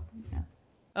jazz. So yeah.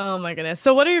 Oh my goodness.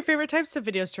 So what are your favorite types of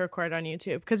videos to record on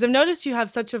YouTube? Because I've noticed you have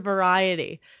such a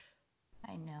variety.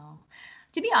 I know.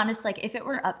 To be honest, like if it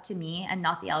were up to me and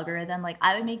not the algorithm, like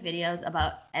I would make videos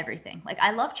about everything. Like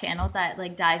I love channels that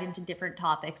like dive into different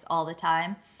topics all the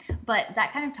time, but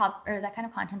that kind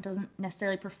of content doesn't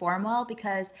necessarily perform well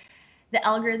because the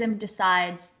algorithm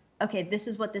decides, okay, this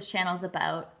is what this channel is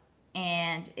about,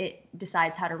 and it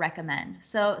decides how to recommend.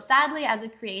 So sadly, as a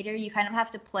creator, you kind of have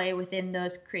to play within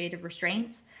those creative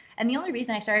restraints. And the only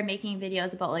reason I started making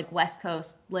videos about like West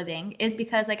Coast living is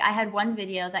because like I had one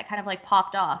video that kind of like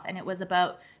popped off, and it was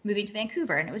about moving to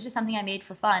Vancouver, and it was just something I made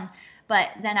for fun. But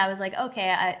then I was like,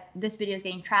 okay, this video is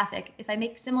getting traffic. If I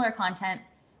make similar content,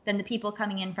 then the people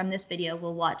coming in from this video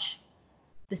will watch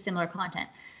the similar content.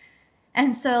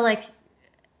 And so like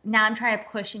now I'm trying to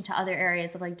push into other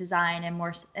areas of like design and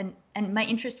more, and my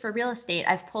interest for real estate,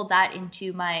 I've pulled that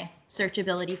into my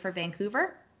searchability for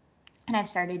Vancouver. And I've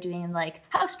started doing like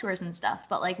house tours and stuff,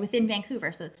 but like within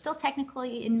Vancouver. So it's still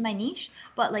technically in my niche,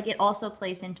 but like it also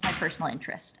plays into my personal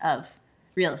interest of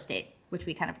real estate, which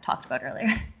we kind of talked about earlier.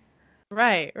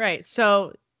 Right.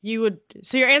 So your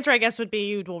answer, I guess, would be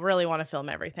you will really want to film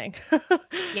everything.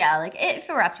 Yeah, like if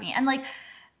it were up to me. And like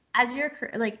as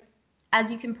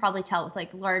you can probably tell with like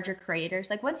larger creators,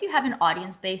 like once you have an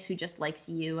audience base who just likes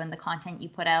you and the content you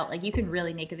put out, like you can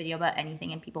really make a video about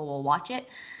anything and people will watch it.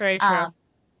 Very true.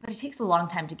 But it takes a long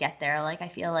time to get there. Like I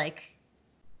feel like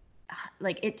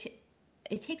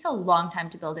it takes a long time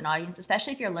to build an audience,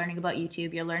 especially if you're learning about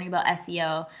YouTube, you're learning about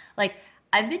SEO. Like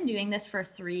I've been doing this for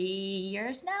 3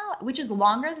 years now, which is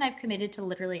longer than I've committed to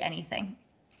literally anything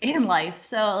in life.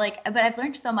 So like, but I've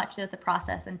learned so much throughout the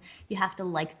process, and you have to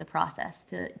like the process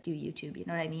to do YouTube. You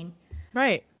know what I mean?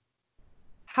 Right.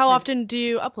 How often do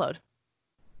you upload?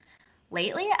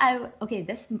 Lately,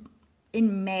 this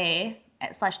in May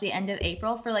 / the end of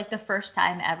April, for like the first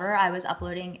time ever, I was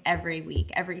uploading every week,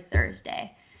 every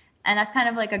Thursday. And that's kind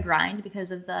of like a grind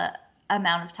because of the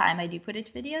amount of time I do put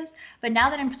into videos. But now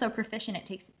that I'm so proficient, it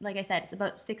takes, like I said, it's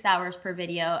about 6 hours per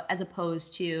video as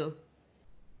opposed to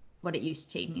what it used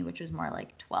to take me, which was more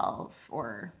like 12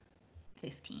 or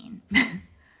 15.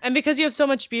 And because you have so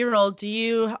much B-roll, do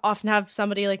you often have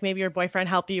somebody like maybe your boyfriend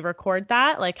help you record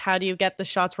that? Like how do you get the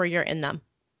shots where you're in them?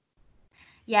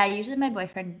 Yeah, usually my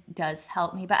boyfriend does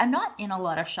help me, but I'm not in a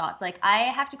lot of shots. Like I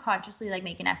have to consciously like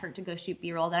make an effort to go shoot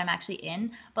B-roll that I'm actually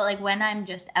in. But like when I'm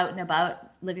just out and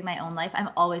about living my own life, I'm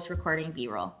always recording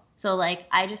B-roll. So like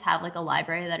I just have like a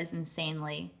library that is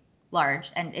insanely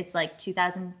large, and it's like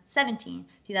 2017,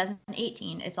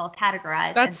 2018. It's all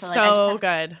categorized, and That's so like I just so have,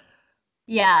 good.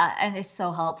 yeah, and it's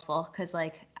so helpful because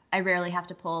like I rarely have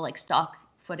to pull like stock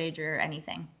footage or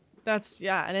anything. That's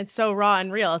yeah, and it's so raw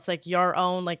and real. It's like your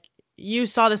own like you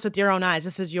saw this with your own eyes.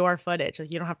 This is your footage.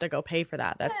 Like you don't have to go pay for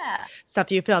that. That's Yeah.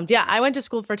 stuff you filmed. Yeah, I went to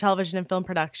school for television and film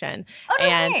production. Oh, no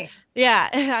And way. yeah,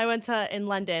 I went to in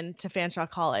London to Fanshawe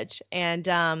College. And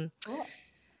Cool.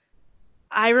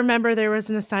 I remember there was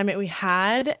an assignment we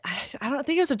had. I don't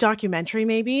think it was a documentary,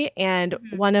 maybe. And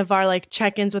Mhm. one of our like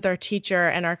check-ins with our teacher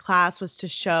and our class was to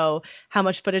show how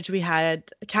much footage we had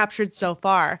captured so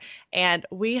far. And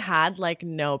we had like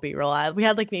no B-roll. We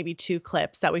had like maybe two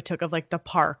clips that we took of like the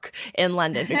park in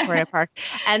London, Victoria Park.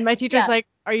 And my teacher's Yeah. like,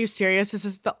 are you serious? This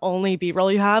is the only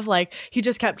B-roll you have? Like he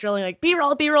just kept drilling like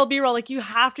B-roll, B-roll, B-roll. Like you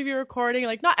have to be recording,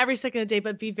 like not every second of the day,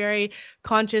 but be very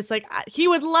conscious. Like he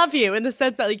would love you in the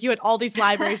sense that like you had all these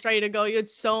libraries ready to go. You had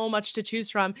so much to choose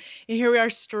from. And here we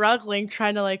are struggling,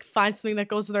 trying to like find something that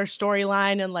goes with our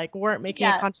storyline and like weren't making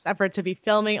a Yeah. conscious effort to be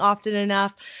filming often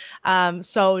enough.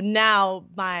 So now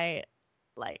my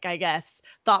like I guess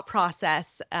thought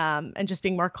process and just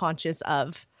being more conscious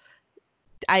of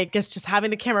I guess just having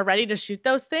the camera ready to shoot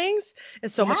those things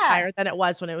is so much Yeah. higher than it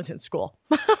was when it was in school.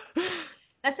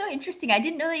 That's so interesting. I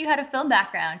didn't know that you had a film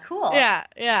background. Cool. Yeah,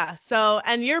 yeah. So,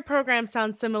 and your program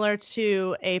sounds similar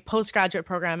to a postgraduate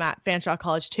program at Fanshawe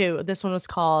College too. This one was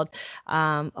called,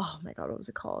 oh my God, what was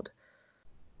it called?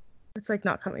 It's like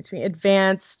not coming to me.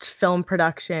 Advanced Film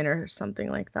Production or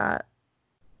something like that.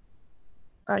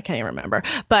 I can't even remember.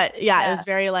 But yeah, it Yeah. was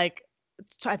very like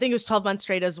I think it was 12 months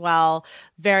straight as well.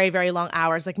 Very, very long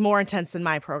hours, like more intense than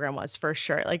my program was for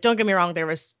sure. Like, don't get me wrong, there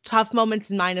was tough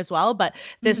moments in mine as well, but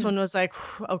this Mhm. one was like,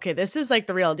 okay, this is like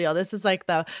the real deal. This is like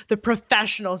the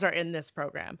professionals are in this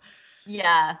program.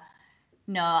 Yeah.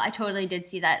 No, I totally did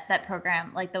see that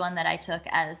program, like the one that I took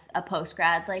as a post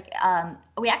grad. Like,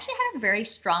 we actually had a very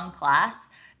strong class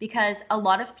because a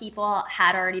lot of people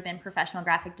had already been professional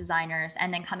graphic designers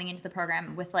and then coming into the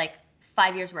program with like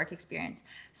 5 years work experience.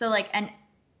 So like, and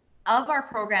of our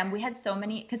program, we had so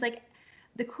many because like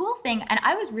the cool thing, and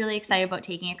I was really excited about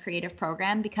taking a creative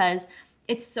program because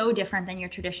it's so different than your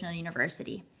traditional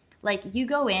university. Like you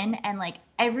go in and like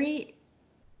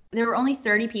there were only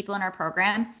 30 people in our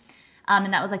program,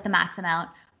 and that was like the max amount.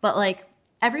 But like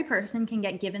every person can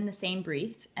get given the same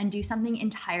brief and do something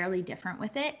entirely different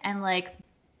with it. And like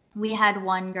we had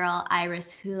one girl,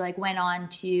 Iris, who like went on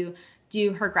to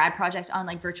do her grad project on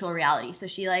like virtual reality. So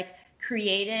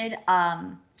created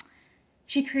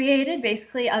she created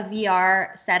basically a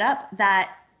VR setup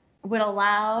that would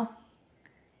allow,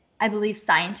 I believe,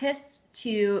 scientists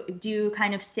to do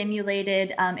kind of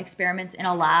simulated experiments in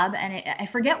a lab. And I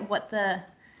forget what the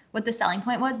selling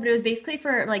point was, but it was basically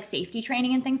for like safety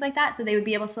training and things like that. So they would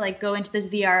be able to like go into this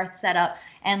VR setup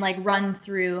and like run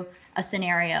through a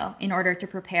scenario in order to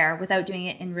prepare without doing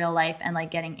it in real life and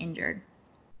like getting injured.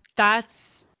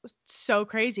 That's so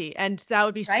crazy. And that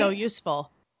would be so Right?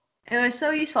 useful. It was so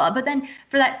useful. But then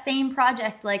for that same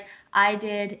project, like I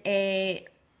did a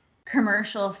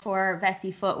commercial for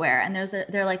Vessi footwear, and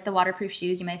they're like the waterproof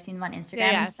shoes. You might have seen them on Yeah, Instagram yeah,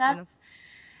 and I've seen stuff. them.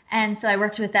 And so I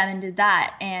worked with them and did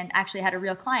that and actually had a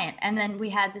real client. And then we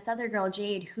had this other girl,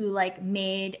 Jade, who like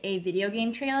made a video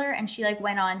game trailer and she like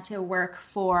went on to work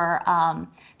for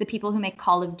the people who make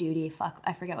Call of Duty. Fuck,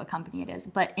 I forget what company it is,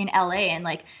 but in LA and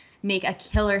like make a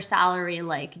killer salary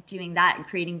like doing that and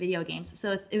creating video games.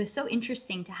 So it was so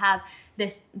interesting to have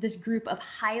this group of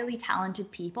highly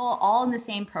talented people all in the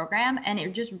same program, and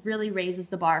it just really raises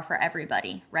the bar for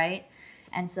everybody, right?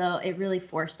 And so it really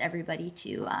forced everybody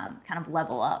to kind of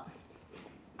level up.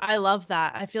 I love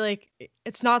that. I feel like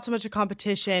it's not so much a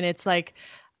competition. It's like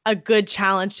a good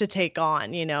challenge to take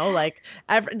on, you know, like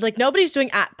nobody's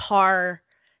doing at par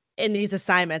in these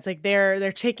assignments. Like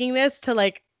they're taking this to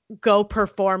like go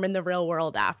perform in the real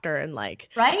world after and like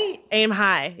Right? aim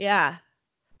high. Yeah.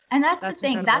 And that's the That's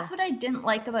thing. That's incredible. what I didn't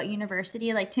like about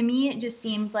university. Like to me, it just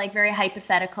seemed like very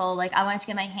hypothetical. Like I wanted to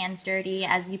get my hands dirty,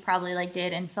 as you probably like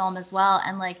did in film as well,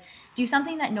 and like do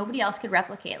something that nobody else could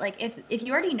replicate. Like if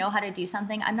you already know how to do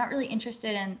something, I'm not really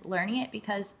interested in learning it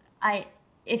because I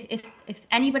if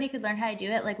anybody could learn how to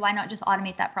do it, like why not just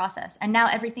automate that process? And now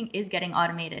everything is getting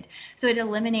automated, so it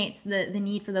eliminates the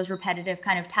need for those repetitive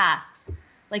kind of tasks.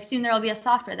 Like soon there will be a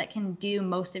software that can do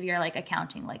most of your like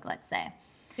accounting, like let's say.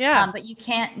 Yeah. But you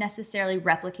can't necessarily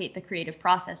replicate the creative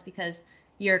process because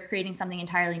you're creating something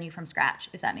entirely new from scratch,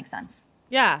 if that makes sense.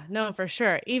 Yeah, no, for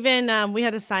sure. Even we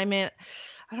had assignment.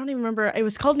 I don't even remember. It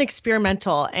was called an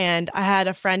experimental. And I had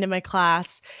a friend in my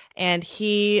class and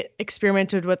he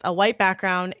experimented with a white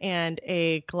background and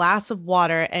a glass of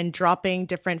water and dropping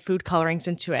different food colorings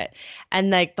into it.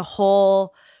 And like the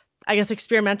whole, I guess,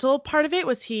 experimental part of it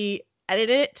was he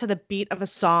edited it to the beat of a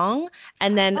song.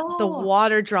 And then the Oh,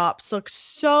 water drops look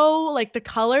so like the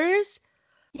colors.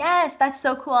 yes, that's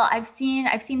so cool. I've seen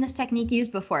this technique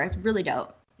used before. It's really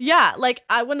dope. Yeah, like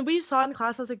I when we saw it in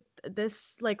class, I was like,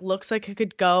 this like looks like it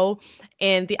could go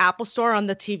in the Apple store on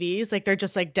the TVs. Like they're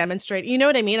just like demonstrating. You know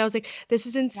what I mean? I was like, this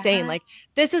is insane. Yeah. Like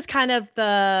this is kind of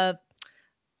the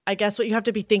I guess what you have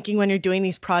to be thinking when you're doing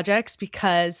these projects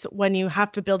because when you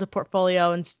have to build a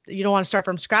portfolio and you don't want to start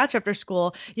from scratch after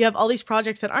school, you have all these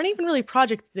projects that aren't even really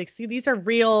projects. Like, see, these are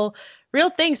real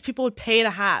things people would pay to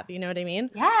have. You know what I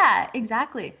mean? Yeah,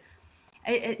 exactly.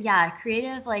 Yeah,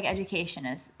 creative like education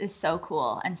is so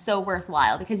cool and so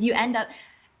worthwhile because you end up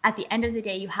at the end of the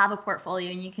day you have a portfolio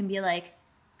and you can be like,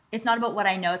 it's not about what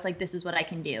I know, it's like this is what I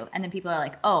can do. And then people are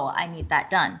like, oh, I need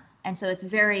that done. And so it's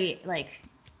very like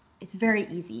it's very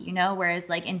easy, you know? Whereas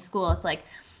like in school it's like,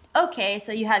 okay,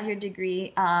 so you have your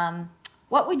degree.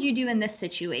 What would you do in this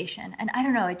situation? And I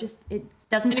don't know, it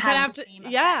doesn't And you kind of have have the to, same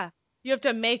effect. yeah, you have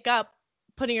to make up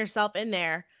putting yourself in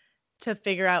there to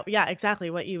figure out, yeah, exactly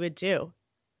what you would do.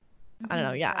 I don't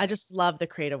know. Yeah, I So just love the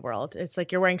creative world. It's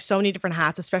like you're wearing so many different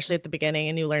hats, especially at the beginning,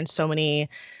 and you learn so many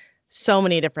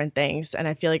different things. And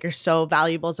I feel like you're so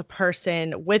valuable as a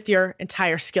person with your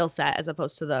entire skill set, as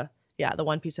opposed to the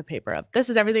one piece of paper of this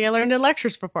is everything I learned in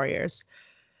lectures for 4 years.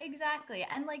 exactly.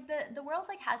 And like the world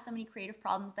like has so many creative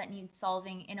problems that need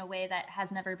solving in a way that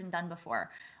has never been done before.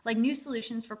 Like new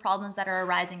solutions for problems that are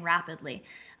arising rapidly.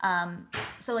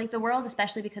 So like the world,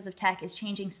 especially because of tech, is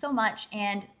changing so much.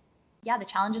 And yeah, the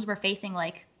challenges we're facing,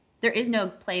 like there is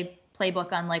no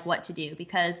playbook on like what to do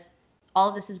because all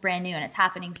of this is brand new and it's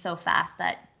happening so fast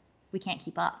that we can't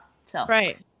keep up. So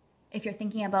Right. if you're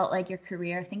thinking about like your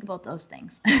career, think about those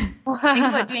things. Think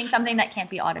about doing something that can't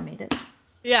be automated and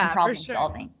Yeah, for problem sure.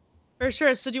 solving. For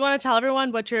sure. So do you want to tell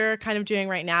everyone what you're kind of doing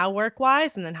right now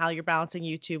work-wise and then how you're balancing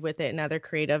YouTube with it and other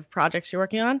creative projects you're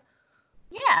working on?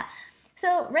 Yeah.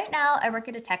 So right now I work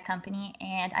at a tech company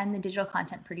and I'm the digital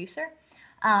content producer.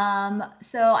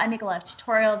 So I make a lot of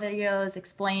tutorial videos,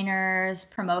 explainers,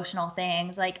 promotional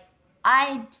things. Like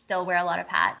I still wear a lot of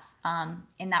hats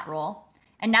in that role.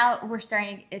 And now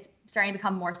it's starting to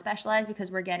become more specialized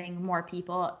because we're getting more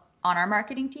people on our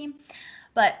marketing team.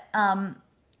 But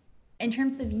in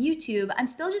terms of YouTube, I'm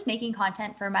still just making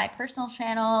content for my personal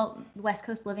channel, West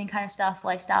Coast living kind of stuff,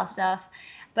 lifestyle stuff.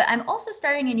 But I'm also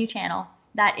starting a new channel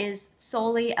that is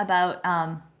solely about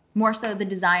more so the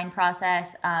design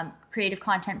process, creative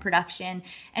content production.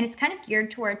 And it's kind of geared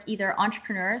towards either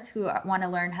entrepreneurs who want to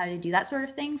learn how to do that sort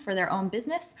of thing for their own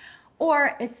business,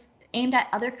 or it's aimed at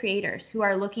other creators who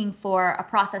are looking for a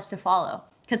process to follow.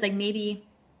 Because, like, maybe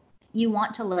you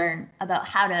want to learn about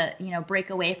how to, break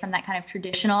away from that kind of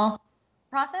traditional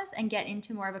process and get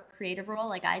into more of a creative role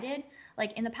like I did.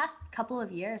 Like in the past couple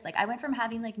of years, like I went from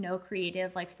having like no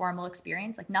creative, like formal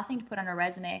experience, like nothing to put on a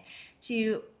resume,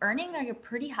 to earning like a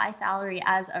pretty high salary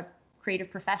as a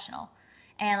creative professional.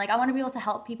 And like I want to be able to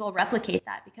help people replicate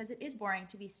that because it is boring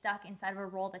to be stuck inside of a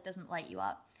role that doesn't light you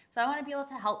up. So I want to be able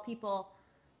to help people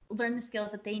learn the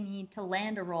skills that they need to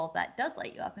land a role that does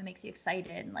light you up and makes you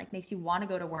excited and like makes you want to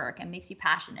go to work and makes you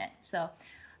passionate. So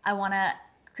I want to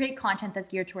create content that's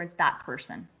geared towards that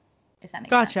person, if that makes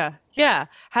sense. Gotcha. Yeah.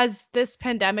 Has this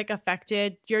pandemic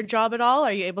affected your job at all?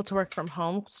 Are you able to work from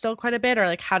home still quite a bit or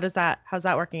like how's that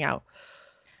working out?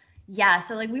 Yeah,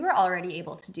 so like we were already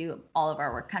able to do all of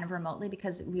our work kind of remotely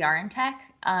because we are in tech.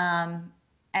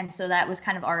 And so that was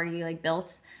kind of already like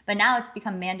built, but now it's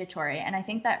become mandatory. And I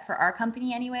think that for our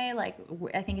company anyway, like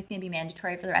I think it's going to be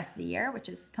mandatory for the rest of the year, which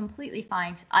is completely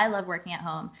fine. I love working at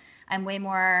home. I'm way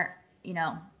more,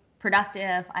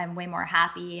 productive. I'm way more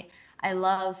happy. I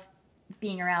love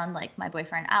being around like my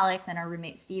boyfriend Alex and our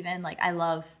roommate Steven. Like I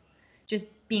love just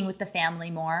being with the family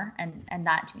more, and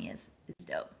that to me is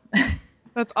dope.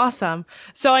 That's awesome.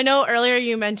 So I know earlier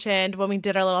you mentioned when we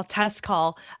did our little test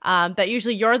call that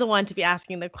usually you're the one to be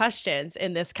asking the questions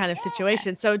in this kind of Yeah.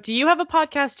 situation. So do you have a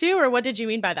podcast too, or what did you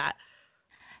mean by that?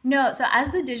 No, so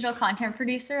as the digital content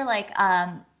producer, like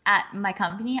at my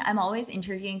company, I'm always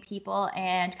interviewing people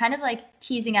and kind of like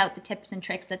teasing out the tips and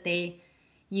tricks that they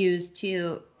use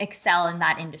to excel in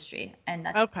that industry. And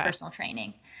that's Okay. personal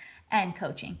training and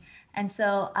coaching. And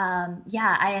so,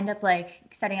 yeah, I end up like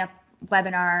setting up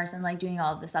webinars and like doing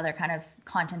all of this other kind of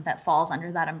content that falls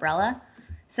under that umbrella.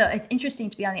 So it's interesting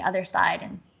to be on the other side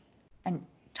and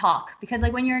talk, because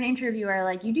like when you're an interviewer,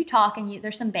 like you do talk and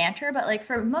there's some banter, but like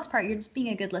for the most part, you're just being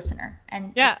a good listener.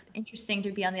 And Yeah. it's interesting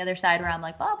to be on the other side where I'm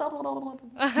like, blah, blah, blah, blah,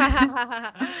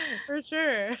 blah. For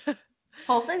sure.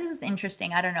 Hopefully this is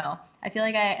interesting. I don't know. I feel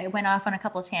like I went off on a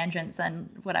couple of tangents and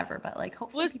whatever, but like Well,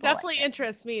 hopefully this people like definitely it.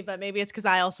 interests me, but maybe it's because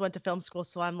I also went to film school,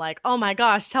 so I'm like, oh my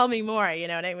gosh, tell me more. You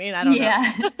know what I mean? I don't know. Yeah.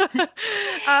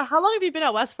 How long have you been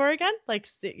at West for again? Like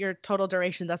your total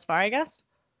duration thus far, I guess.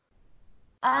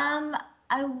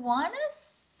 I want to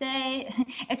say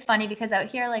it's funny because out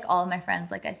here, like all of my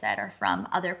friends, like I said, are from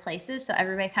other places, so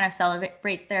everybody kind of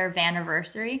celebrates their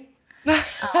anniversary.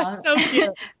 So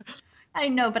cute. I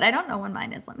know, but I don't know when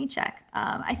mine is. Let me check.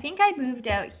 I think I moved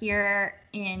out here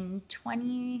in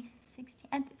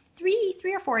 2016, 3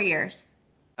 or 4 years.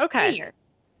 Okay. 3 years.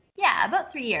 Yeah, about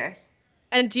 3 years.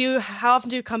 And how often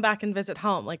do you come back and visit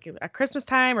home? Like at Christmas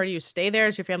time, or do you stay there?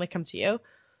 Does your family come to you?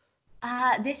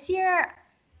 This year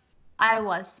I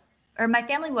was, or my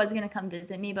family was gonna come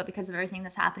visit me, but because of everything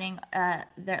that's happening,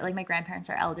 they're like my grandparents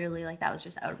are elderly, like that was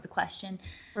just out of the question.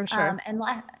 For sure. And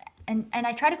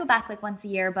I try to go back like once a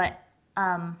year,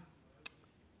 um,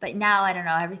 but now I don't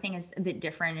know. Everything is a bit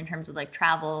different in terms of like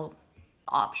travel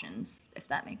options, if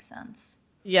that makes sense.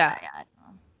 Yeah. Yeah, I don't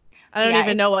know. I But don't yeah,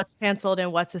 even know what's canceled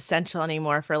and what's essential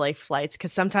anymore for like flights.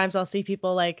 Cause sometimes I'll see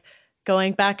people like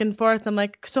going back and forth. I'm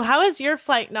like, so how is your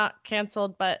flight not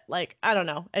canceled? But like, I don't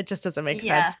know. It just doesn't make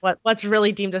yeah, sense. What's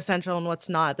really deemed essential and what's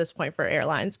not at this point for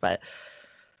airlines. But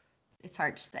it's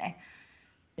hard to say.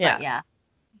 But yeah. yeah,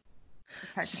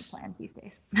 it's hard to make plans these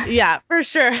days. Yeah, for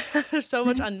sure. There's so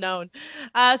much unknown.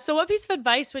 So what piece of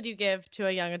advice would you give to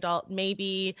a young adult,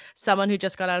 maybe someone who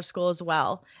just got out of school as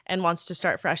well and wants to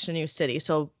start fresh in a new city?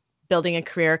 So building a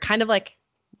career, kind of like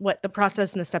what the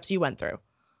process and the steps you went through.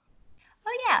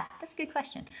 Oh yeah, that's a good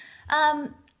question. I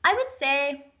would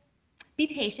say be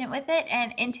patient with it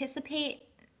and anticipate.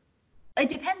 It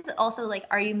depends also, like,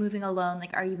 are you moving alone?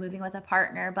 Like, are you moving with a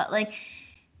partner? But like,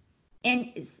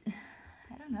 I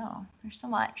don't know. There's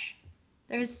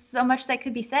so much that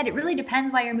could be said. It really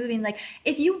depends why you're moving. Like,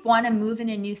 if you want to move in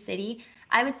a new city,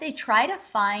 I would say try to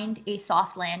find a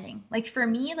soft landing. Like for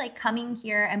me, like coming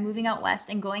here and moving out west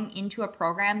and going into a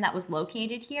program that was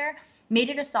located here made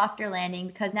it a softer landing,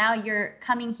 because now you're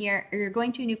coming here or you're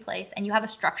going to a new place and you have a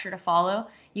structure to follow.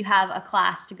 You have a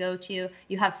class to go to,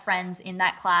 you have friends in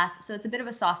that class. So it's a bit of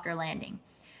a softer landing.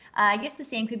 I guess the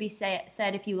same could be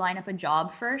said if you line up a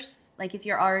job first. Like if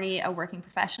you're already a working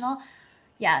professional,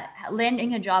 yeah,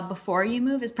 landing a job before you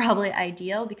move is probably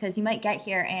ideal, because you might get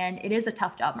here and it is a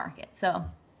tough job market. So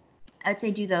I'd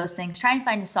say do those things. Try and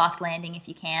find a soft landing if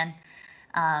you can.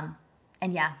 Um,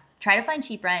 and yeah, try to find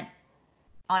cheap rent.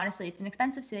 Honestly, it's an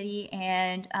expensive city.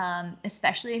 And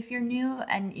especially if you're new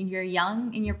and you're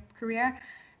young in your career,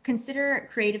 consider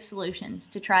creative solutions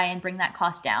to try and bring that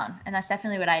cost down. And that's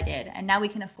definitely what I did. And now we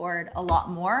can afford a lot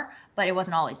more, but it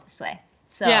wasn't always this way.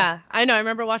 So Yeah, I know. I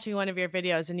remember watching one of your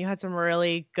videos and you had some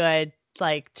really good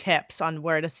like tips on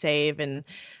where to save and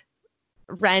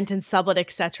rent and sublet,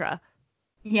 etc.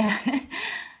 yeah.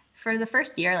 For the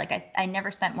first year, like I never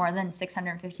spent more than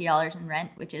 $650 in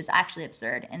rent, which is actually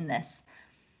absurd in this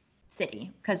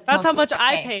city because That's most how people much can't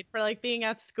I pay. paid for like being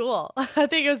at school. I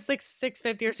think it was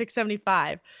 650 or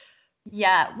 675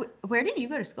 Yeah. Where did you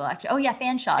go to school actually? Oh yeah,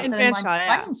 Fanshawe. in So in Fanshawe.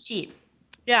 Yeah. London's cheap.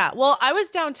 Yeah. Well, I was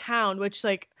downtown, which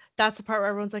like that's the part where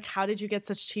everyone's like, how did you get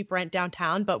such cheap rent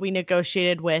downtown? But we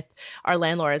negotiated with our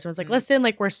landlords. Everyone's like, Mm. listen,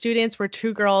 like we're students, we're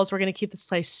two girls, we're gonna keep this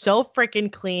place so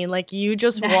freaking clean. Like you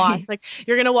just walk, Nice. like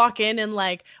you're gonna walk in and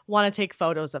like want to take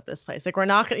photos of this place. Like we're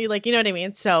not gonna like, you know what I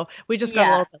mean? So we just got a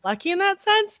Yeah. little bit lucky in that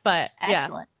sense. But yeah.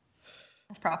 Excellent.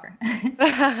 That's proper.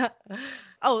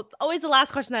 Oh, always the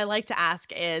last question I like to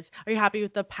ask is, are you happy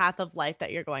with the path of life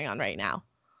that you're going on right now?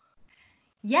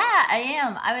 Yeah, I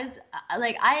am. I was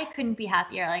like, I couldn't be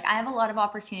happier. Like, I have a lot of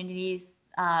opportunities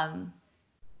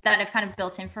that I've kind of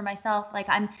built in for myself. Like,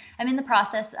 I'm in the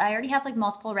process. I already have like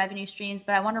multiple revenue streams,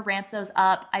 but I want to ramp those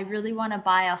up. I really want to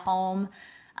buy a home,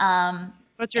 um,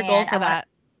 What's your goal and I for want to. that?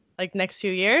 Like next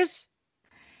few years?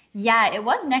 Yeah, it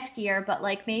was next year, but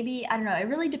like maybe I don't know. It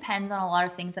really depends on a lot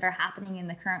of things that are happening in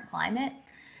the current climate.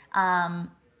 Um,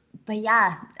 but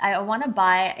yeah, I want to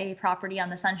buy a property on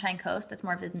the Sunshine Coast that's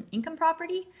more of an income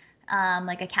property,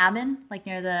 like a cabin, like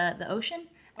near the ocean.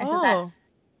 And so Oh, that's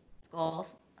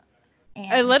goals. it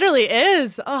And literally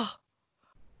is. Oh,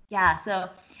 yeah, so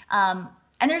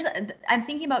and I'm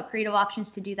thinking about creative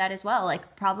options to do that as well.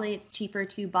 Like probably it's cheaper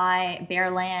to buy bare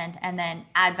land and then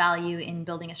add value in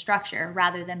building a structure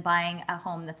rather than buying a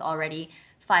home that's already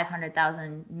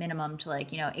 500,000 minimum to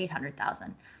like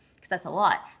 800,000, because that's a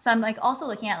lot. So I'm like also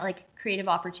looking at like creative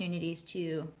opportunities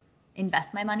to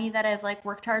invest my money that I've like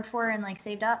worked hard for and like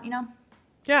saved up, you know?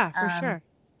 Yeah, for Um, sure.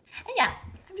 and yeah,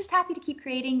 I'm just happy to keep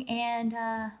creating and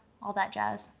all that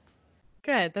jazz.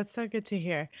 Good. That's so good to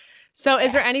hear. So,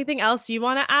 is there Yeah. anything else you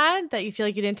want to add that you feel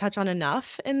like you didn't touch on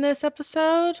enough in this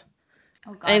episode?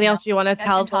 Oh God, Anything no. else you want to I've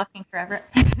tell been the talking forever.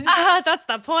 That's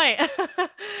the point. That is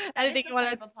Anything the you point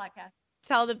want of to a podcast.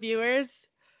 tell the viewers?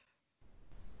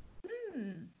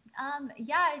 Hmm.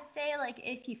 Yeah, I'd say like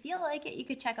if you feel like it, you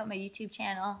could check out my YouTube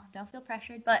channel. Don't feel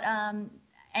pressured, but and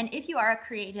if you are a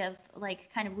creative,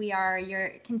 like kind of we are,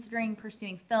 you're considering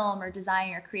pursuing film or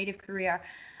design or creative career,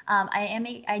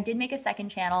 I did make a second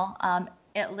channel.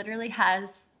 It literally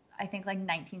has I think like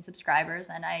 19 subscribers,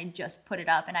 and I just put it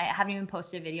up, and I haven't even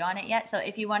posted a video on it yet. So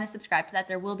if you want to subscribe to that,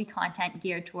 there will be content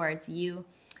geared towards you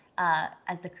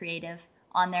as the creative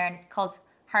on there, and it's called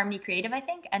Harmony Creative, I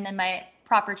think. And then my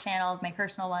proper channel, my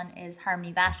personal one, is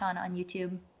Harmony Vashon on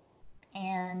YouTube.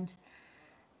 And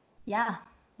yeah,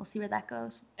 we'll see where that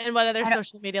goes. And what other I don't.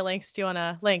 social media links do you want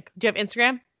to link? Do you have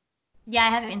Instagram? Yeah, I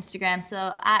have Instagram,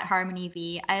 so at Harmony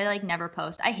V. I like never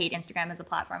post. I hate Instagram as a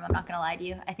platform. I'm not gonna lie to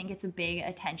you. I think it's a big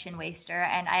attention waster,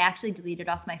 and I actually delete it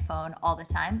off my phone all the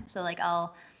time. So like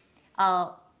I'll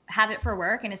have it for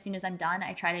work, and as soon as I'm done,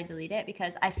 I try to delete it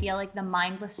because I feel like the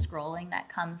mindless scrolling that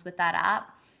comes with that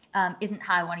app isn't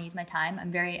how I want to use my time.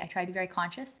 I try to be very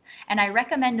conscious, and I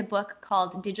recommend a book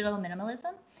called Digital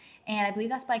Minimalism, and I believe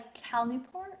that's by Cal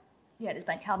Newport. Yeah, it is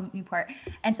by Cal Newport.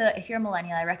 And so, if you're a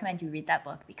millennial, I recommend you read that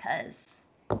book because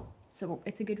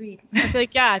it's a good read. I feel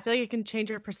like it can change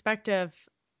your perspective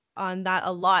on that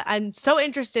a lot. I'm so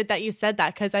interested that you said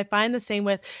that because I find the same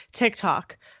with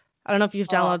TikTok. I don't know if you've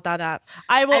Oh, downloaded that app.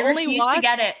 I will I only refuse to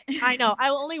get watch, I it. know, I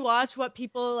will only watch what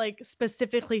people like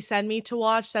specifically send me to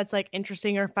watch that's like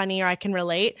interesting or funny or I can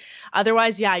relate.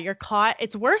 Otherwise, yeah, you're caught.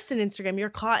 It's worse than Instagram. You're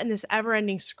caught in this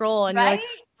ever-ending scroll and you're like, Right?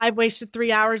 I've wasted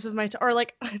 3 hours of my time. Or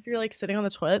like if you're like sitting on the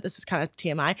toilet, this is kind of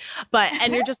TMI, but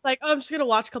and you're just like, oh, I'm just gonna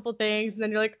watch a couple things, and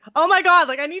then you're like, oh my God,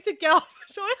 like I need to get off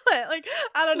the toilet. Like,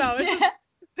 I don't know. It's just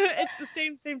Yeah. it's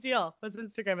the same deal with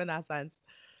Instagram in that sense.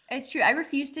 It's true. I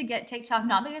refuse to get TikTok,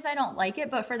 not because I don't like it,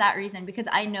 but for that reason, because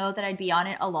I know that I'd be on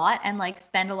it a lot and like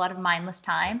spend a lot of mindless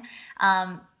time.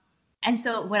 Um, and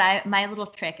so my little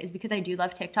trick is because I do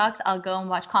love TikToks, I'll go and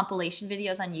watch compilation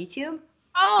videos on YouTube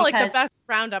Oh, like the because best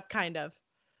roundup kind of.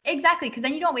 exactly, because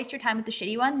then you don't waste your time with the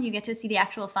shitty ones. You get to see the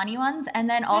actual funny ones. And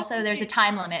then also there's a Right.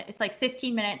 time limit. It's like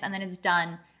 15 minutes and then it's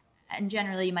done. And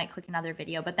generally you might click another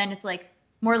video, but then it's like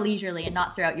more leisurely and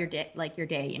not throughout your day, like your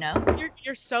day, you know?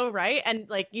 You're so right. And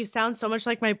like you sound so much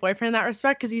like my boyfriend in that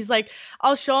respect because he's like,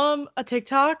 I'll show him a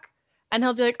TikTok and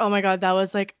he'll be like, oh my God, that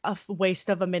was like a waste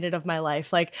of a minute of my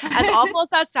life. Like, as awful as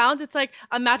that sounds, it's like,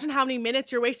 imagine how many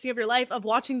minutes you're wasting of your life of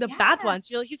watching the bad Yeah. ones.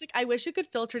 You're like, he's like, I wish you could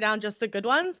filter down just the good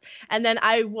ones. And then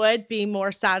I would be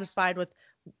more satisfied with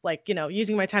like,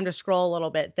 using my time to scroll a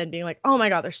little bit than being like, oh my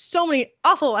God, there's so many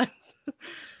awful ones.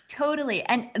 Totally.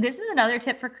 And this is another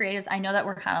tip for creatives. I know that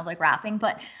we're kind of like wrapping,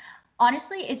 but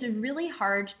honestly, it's really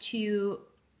hard to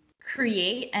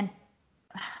create and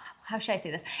how should I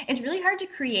say this? It's really hard to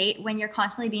create when you're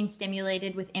constantly being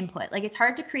stimulated with input. Like it's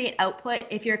hard to create output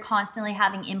if you're constantly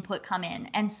having input come in.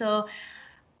 And so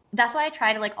that's why I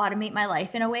try to like automate my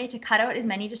life in a way to cut out as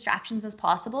many distractions as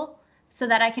possible so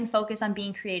that I can focus on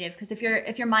being creative. Because if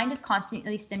your mind is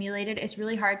constantly stimulated, it's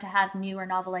really hard to have new or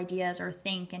novel ideas or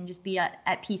think and just be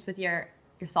at peace with your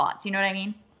thoughts. You know what I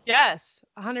mean? Yes,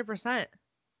 100%.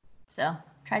 So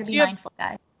try to Do be you have mindful,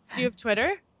 guys. do you have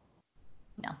Twitter?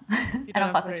 No, You I don't don't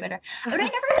have fuck with Twitter. Twitter. But I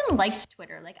never even liked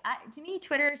Twitter. Like to me,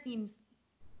 Twitter seems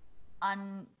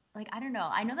like I don't know.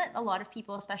 I know that a lot of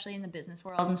people, especially in the business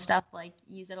world and stuff, like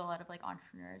use it a lot of like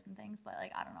entrepreneurs and things. But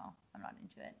like I don't know. I'm not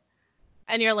into it.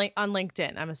 And you're on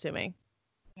LinkedIn, I'm assuming.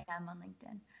 Yeah, I'm on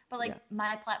LinkedIn. But like Yeah.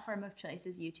 my platform of choice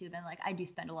is YouTube, and like I do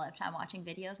spend a lot of time watching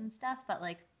videos and stuff. But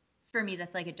like for me,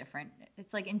 that's like a different.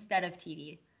 It's like instead of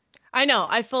TV. I know,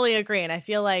 I fully agree. And I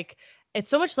feel like it's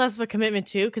so much less of a commitment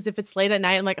too, because if it's late at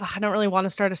night, I'm like, oh, I don't really want to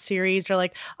start a series or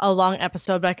like a long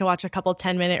episode, but I can watch a couple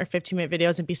 10-minute or 15-minute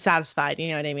videos and be satisfied. You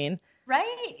know what I mean?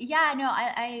 Right? Yeah, no,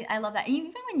 I love that. And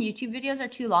even when YouTube videos are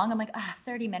too long, I'm like,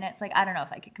 30 minutes. Like I don't know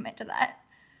if I could commit to that.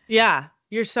 Yeah,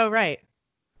 you're so right.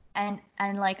 And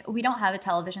like we don't have a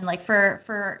television. Like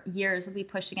for years we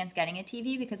pushed against getting a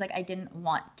TV because like I didn't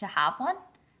want to have one.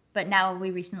 But now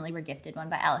we recently were gifted one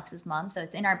by Alex's mom, so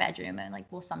it's in our bedroom and like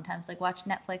we'll sometimes like watch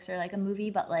Netflix or like a movie,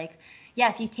 but like yeah,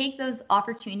 if you take those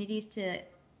opportunities to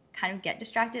kind of get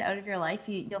distracted out of your life,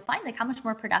 you'll find like how much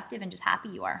more productive and just happy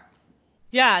you are.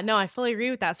 Yeah, no, I fully agree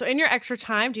with that. So in your extra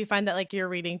time, do you find that like you're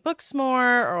reading books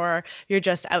more or you're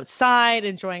just outside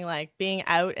enjoying like being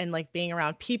out and like being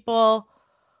around people?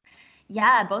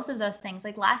 Yeah, both of those things.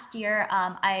 Like last year,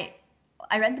 I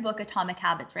read the book Atomic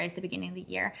Habits right at the beginning of the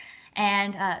year,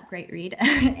 and great read.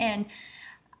 And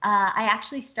I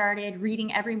actually started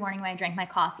reading every morning when I drank my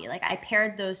coffee. Like I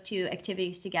paired those two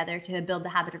activities together to build the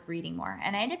habit of reading more.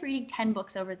 And I ended up reading 10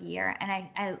 books over the year, and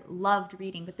I loved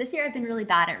reading. But this year I've been really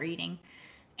bad at reading,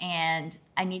 and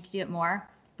I need to do it more.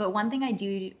 But one thing I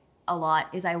do a lot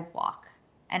is I walk.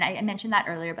 And I mentioned that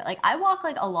earlier, but like I walk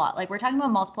like a lot. Like we're talking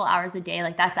about multiple hours a day.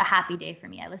 Like that's a happy day for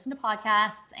me. I listen to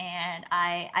podcasts, and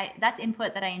I that's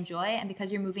input that I enjoy. And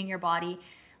because you're moving your body,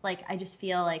 like I just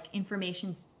feel like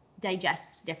information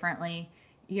digests differently.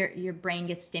 Your brain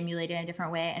gets stimulated in a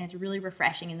different way, and it's really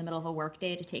refreshing in the middle of a work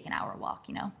day to take an hour walk,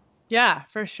 you know? Yeah,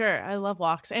 for sure. I love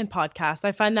walks and podcasts.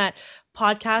 I find that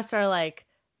podcasts are like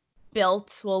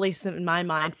built, well, at least in my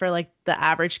mind, for like the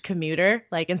average commuter.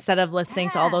 Like instead of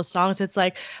listening to all Yeah. those songs, it's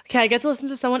like, okay, I get to listen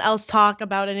to someone else talk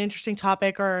about an interesting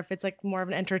topic, or if it's like more of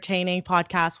an entertaining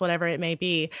podcast, whatever it may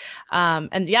be.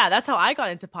 And yeah, that's how I got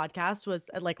into podcasts,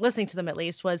 was like listening to them, at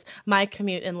least, was my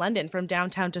commute in London from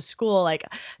downtown to school. Like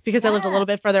because I lived a Yeah. little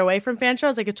bit further away from Fanshawe, it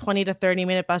was like a 20 to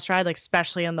 30-minute bus ride, like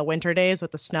especially in the winter days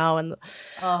with the snow and the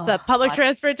Oh public God.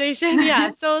 transportation. Yeah.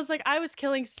 So it's like I was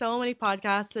killing so many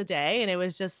podcasts a day, and it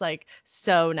was just like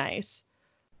so nice.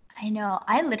 I know.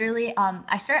 I've been listening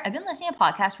to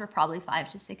podcasts for probably 5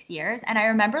 to 6 years. And I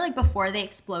remember like before they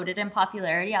exploded in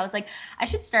popularity, I was like, I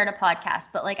should start a podcast.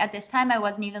 But like at this time I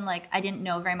wasn't even like, I didn't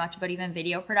know very much about even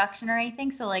video production or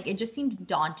anything. So like it just seemed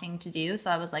daunting to do. So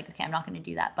I was like, okay, I'm not going to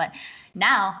do that. But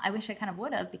now I wish I kind of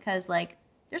would have, because like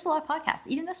there's a lot of podcasts,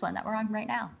 even this one that we're on right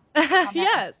now.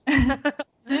 Yes.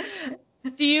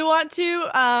 Do you want to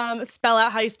spell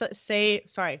out how you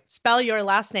spell your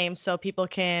last name so people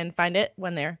can find it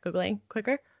when they're Googling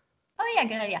quicker? Oh yeah,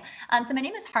 good idea. So my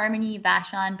name is Harmony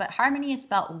Vachon, but Harmony is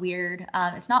spelled weird.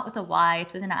 It's not with a Y;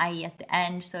 it's with an IE at the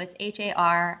end. So it's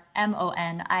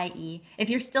HARMONIE. If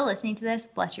you're still listening to this,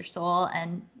 bless your soul,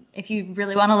 and if you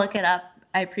really want to look it up,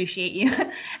 I appreciate you.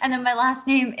 And then my last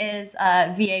name is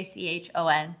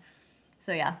VACHON.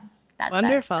 So yeah,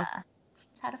 Wonderful. that's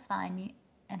how to find me.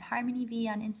 And Harmony V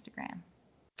on Instagram.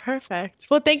 Perfect.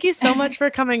 Well, thank you so much for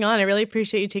coming on. I really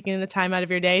appreciate you taking the time out of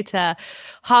your day to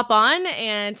hop on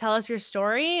and tell us your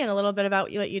story and a little bit about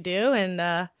what you do.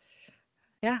 And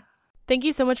yeah. Thank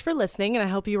you so much for listening, and I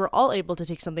hope you were all able to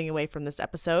take something away from this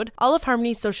episode. All of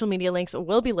Harmony's social media links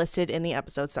will be listed in the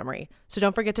episode summary, so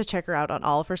don't forget to check her out on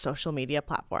all of her social media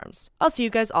platforms. I'll see you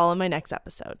guys all in my next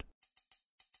episode.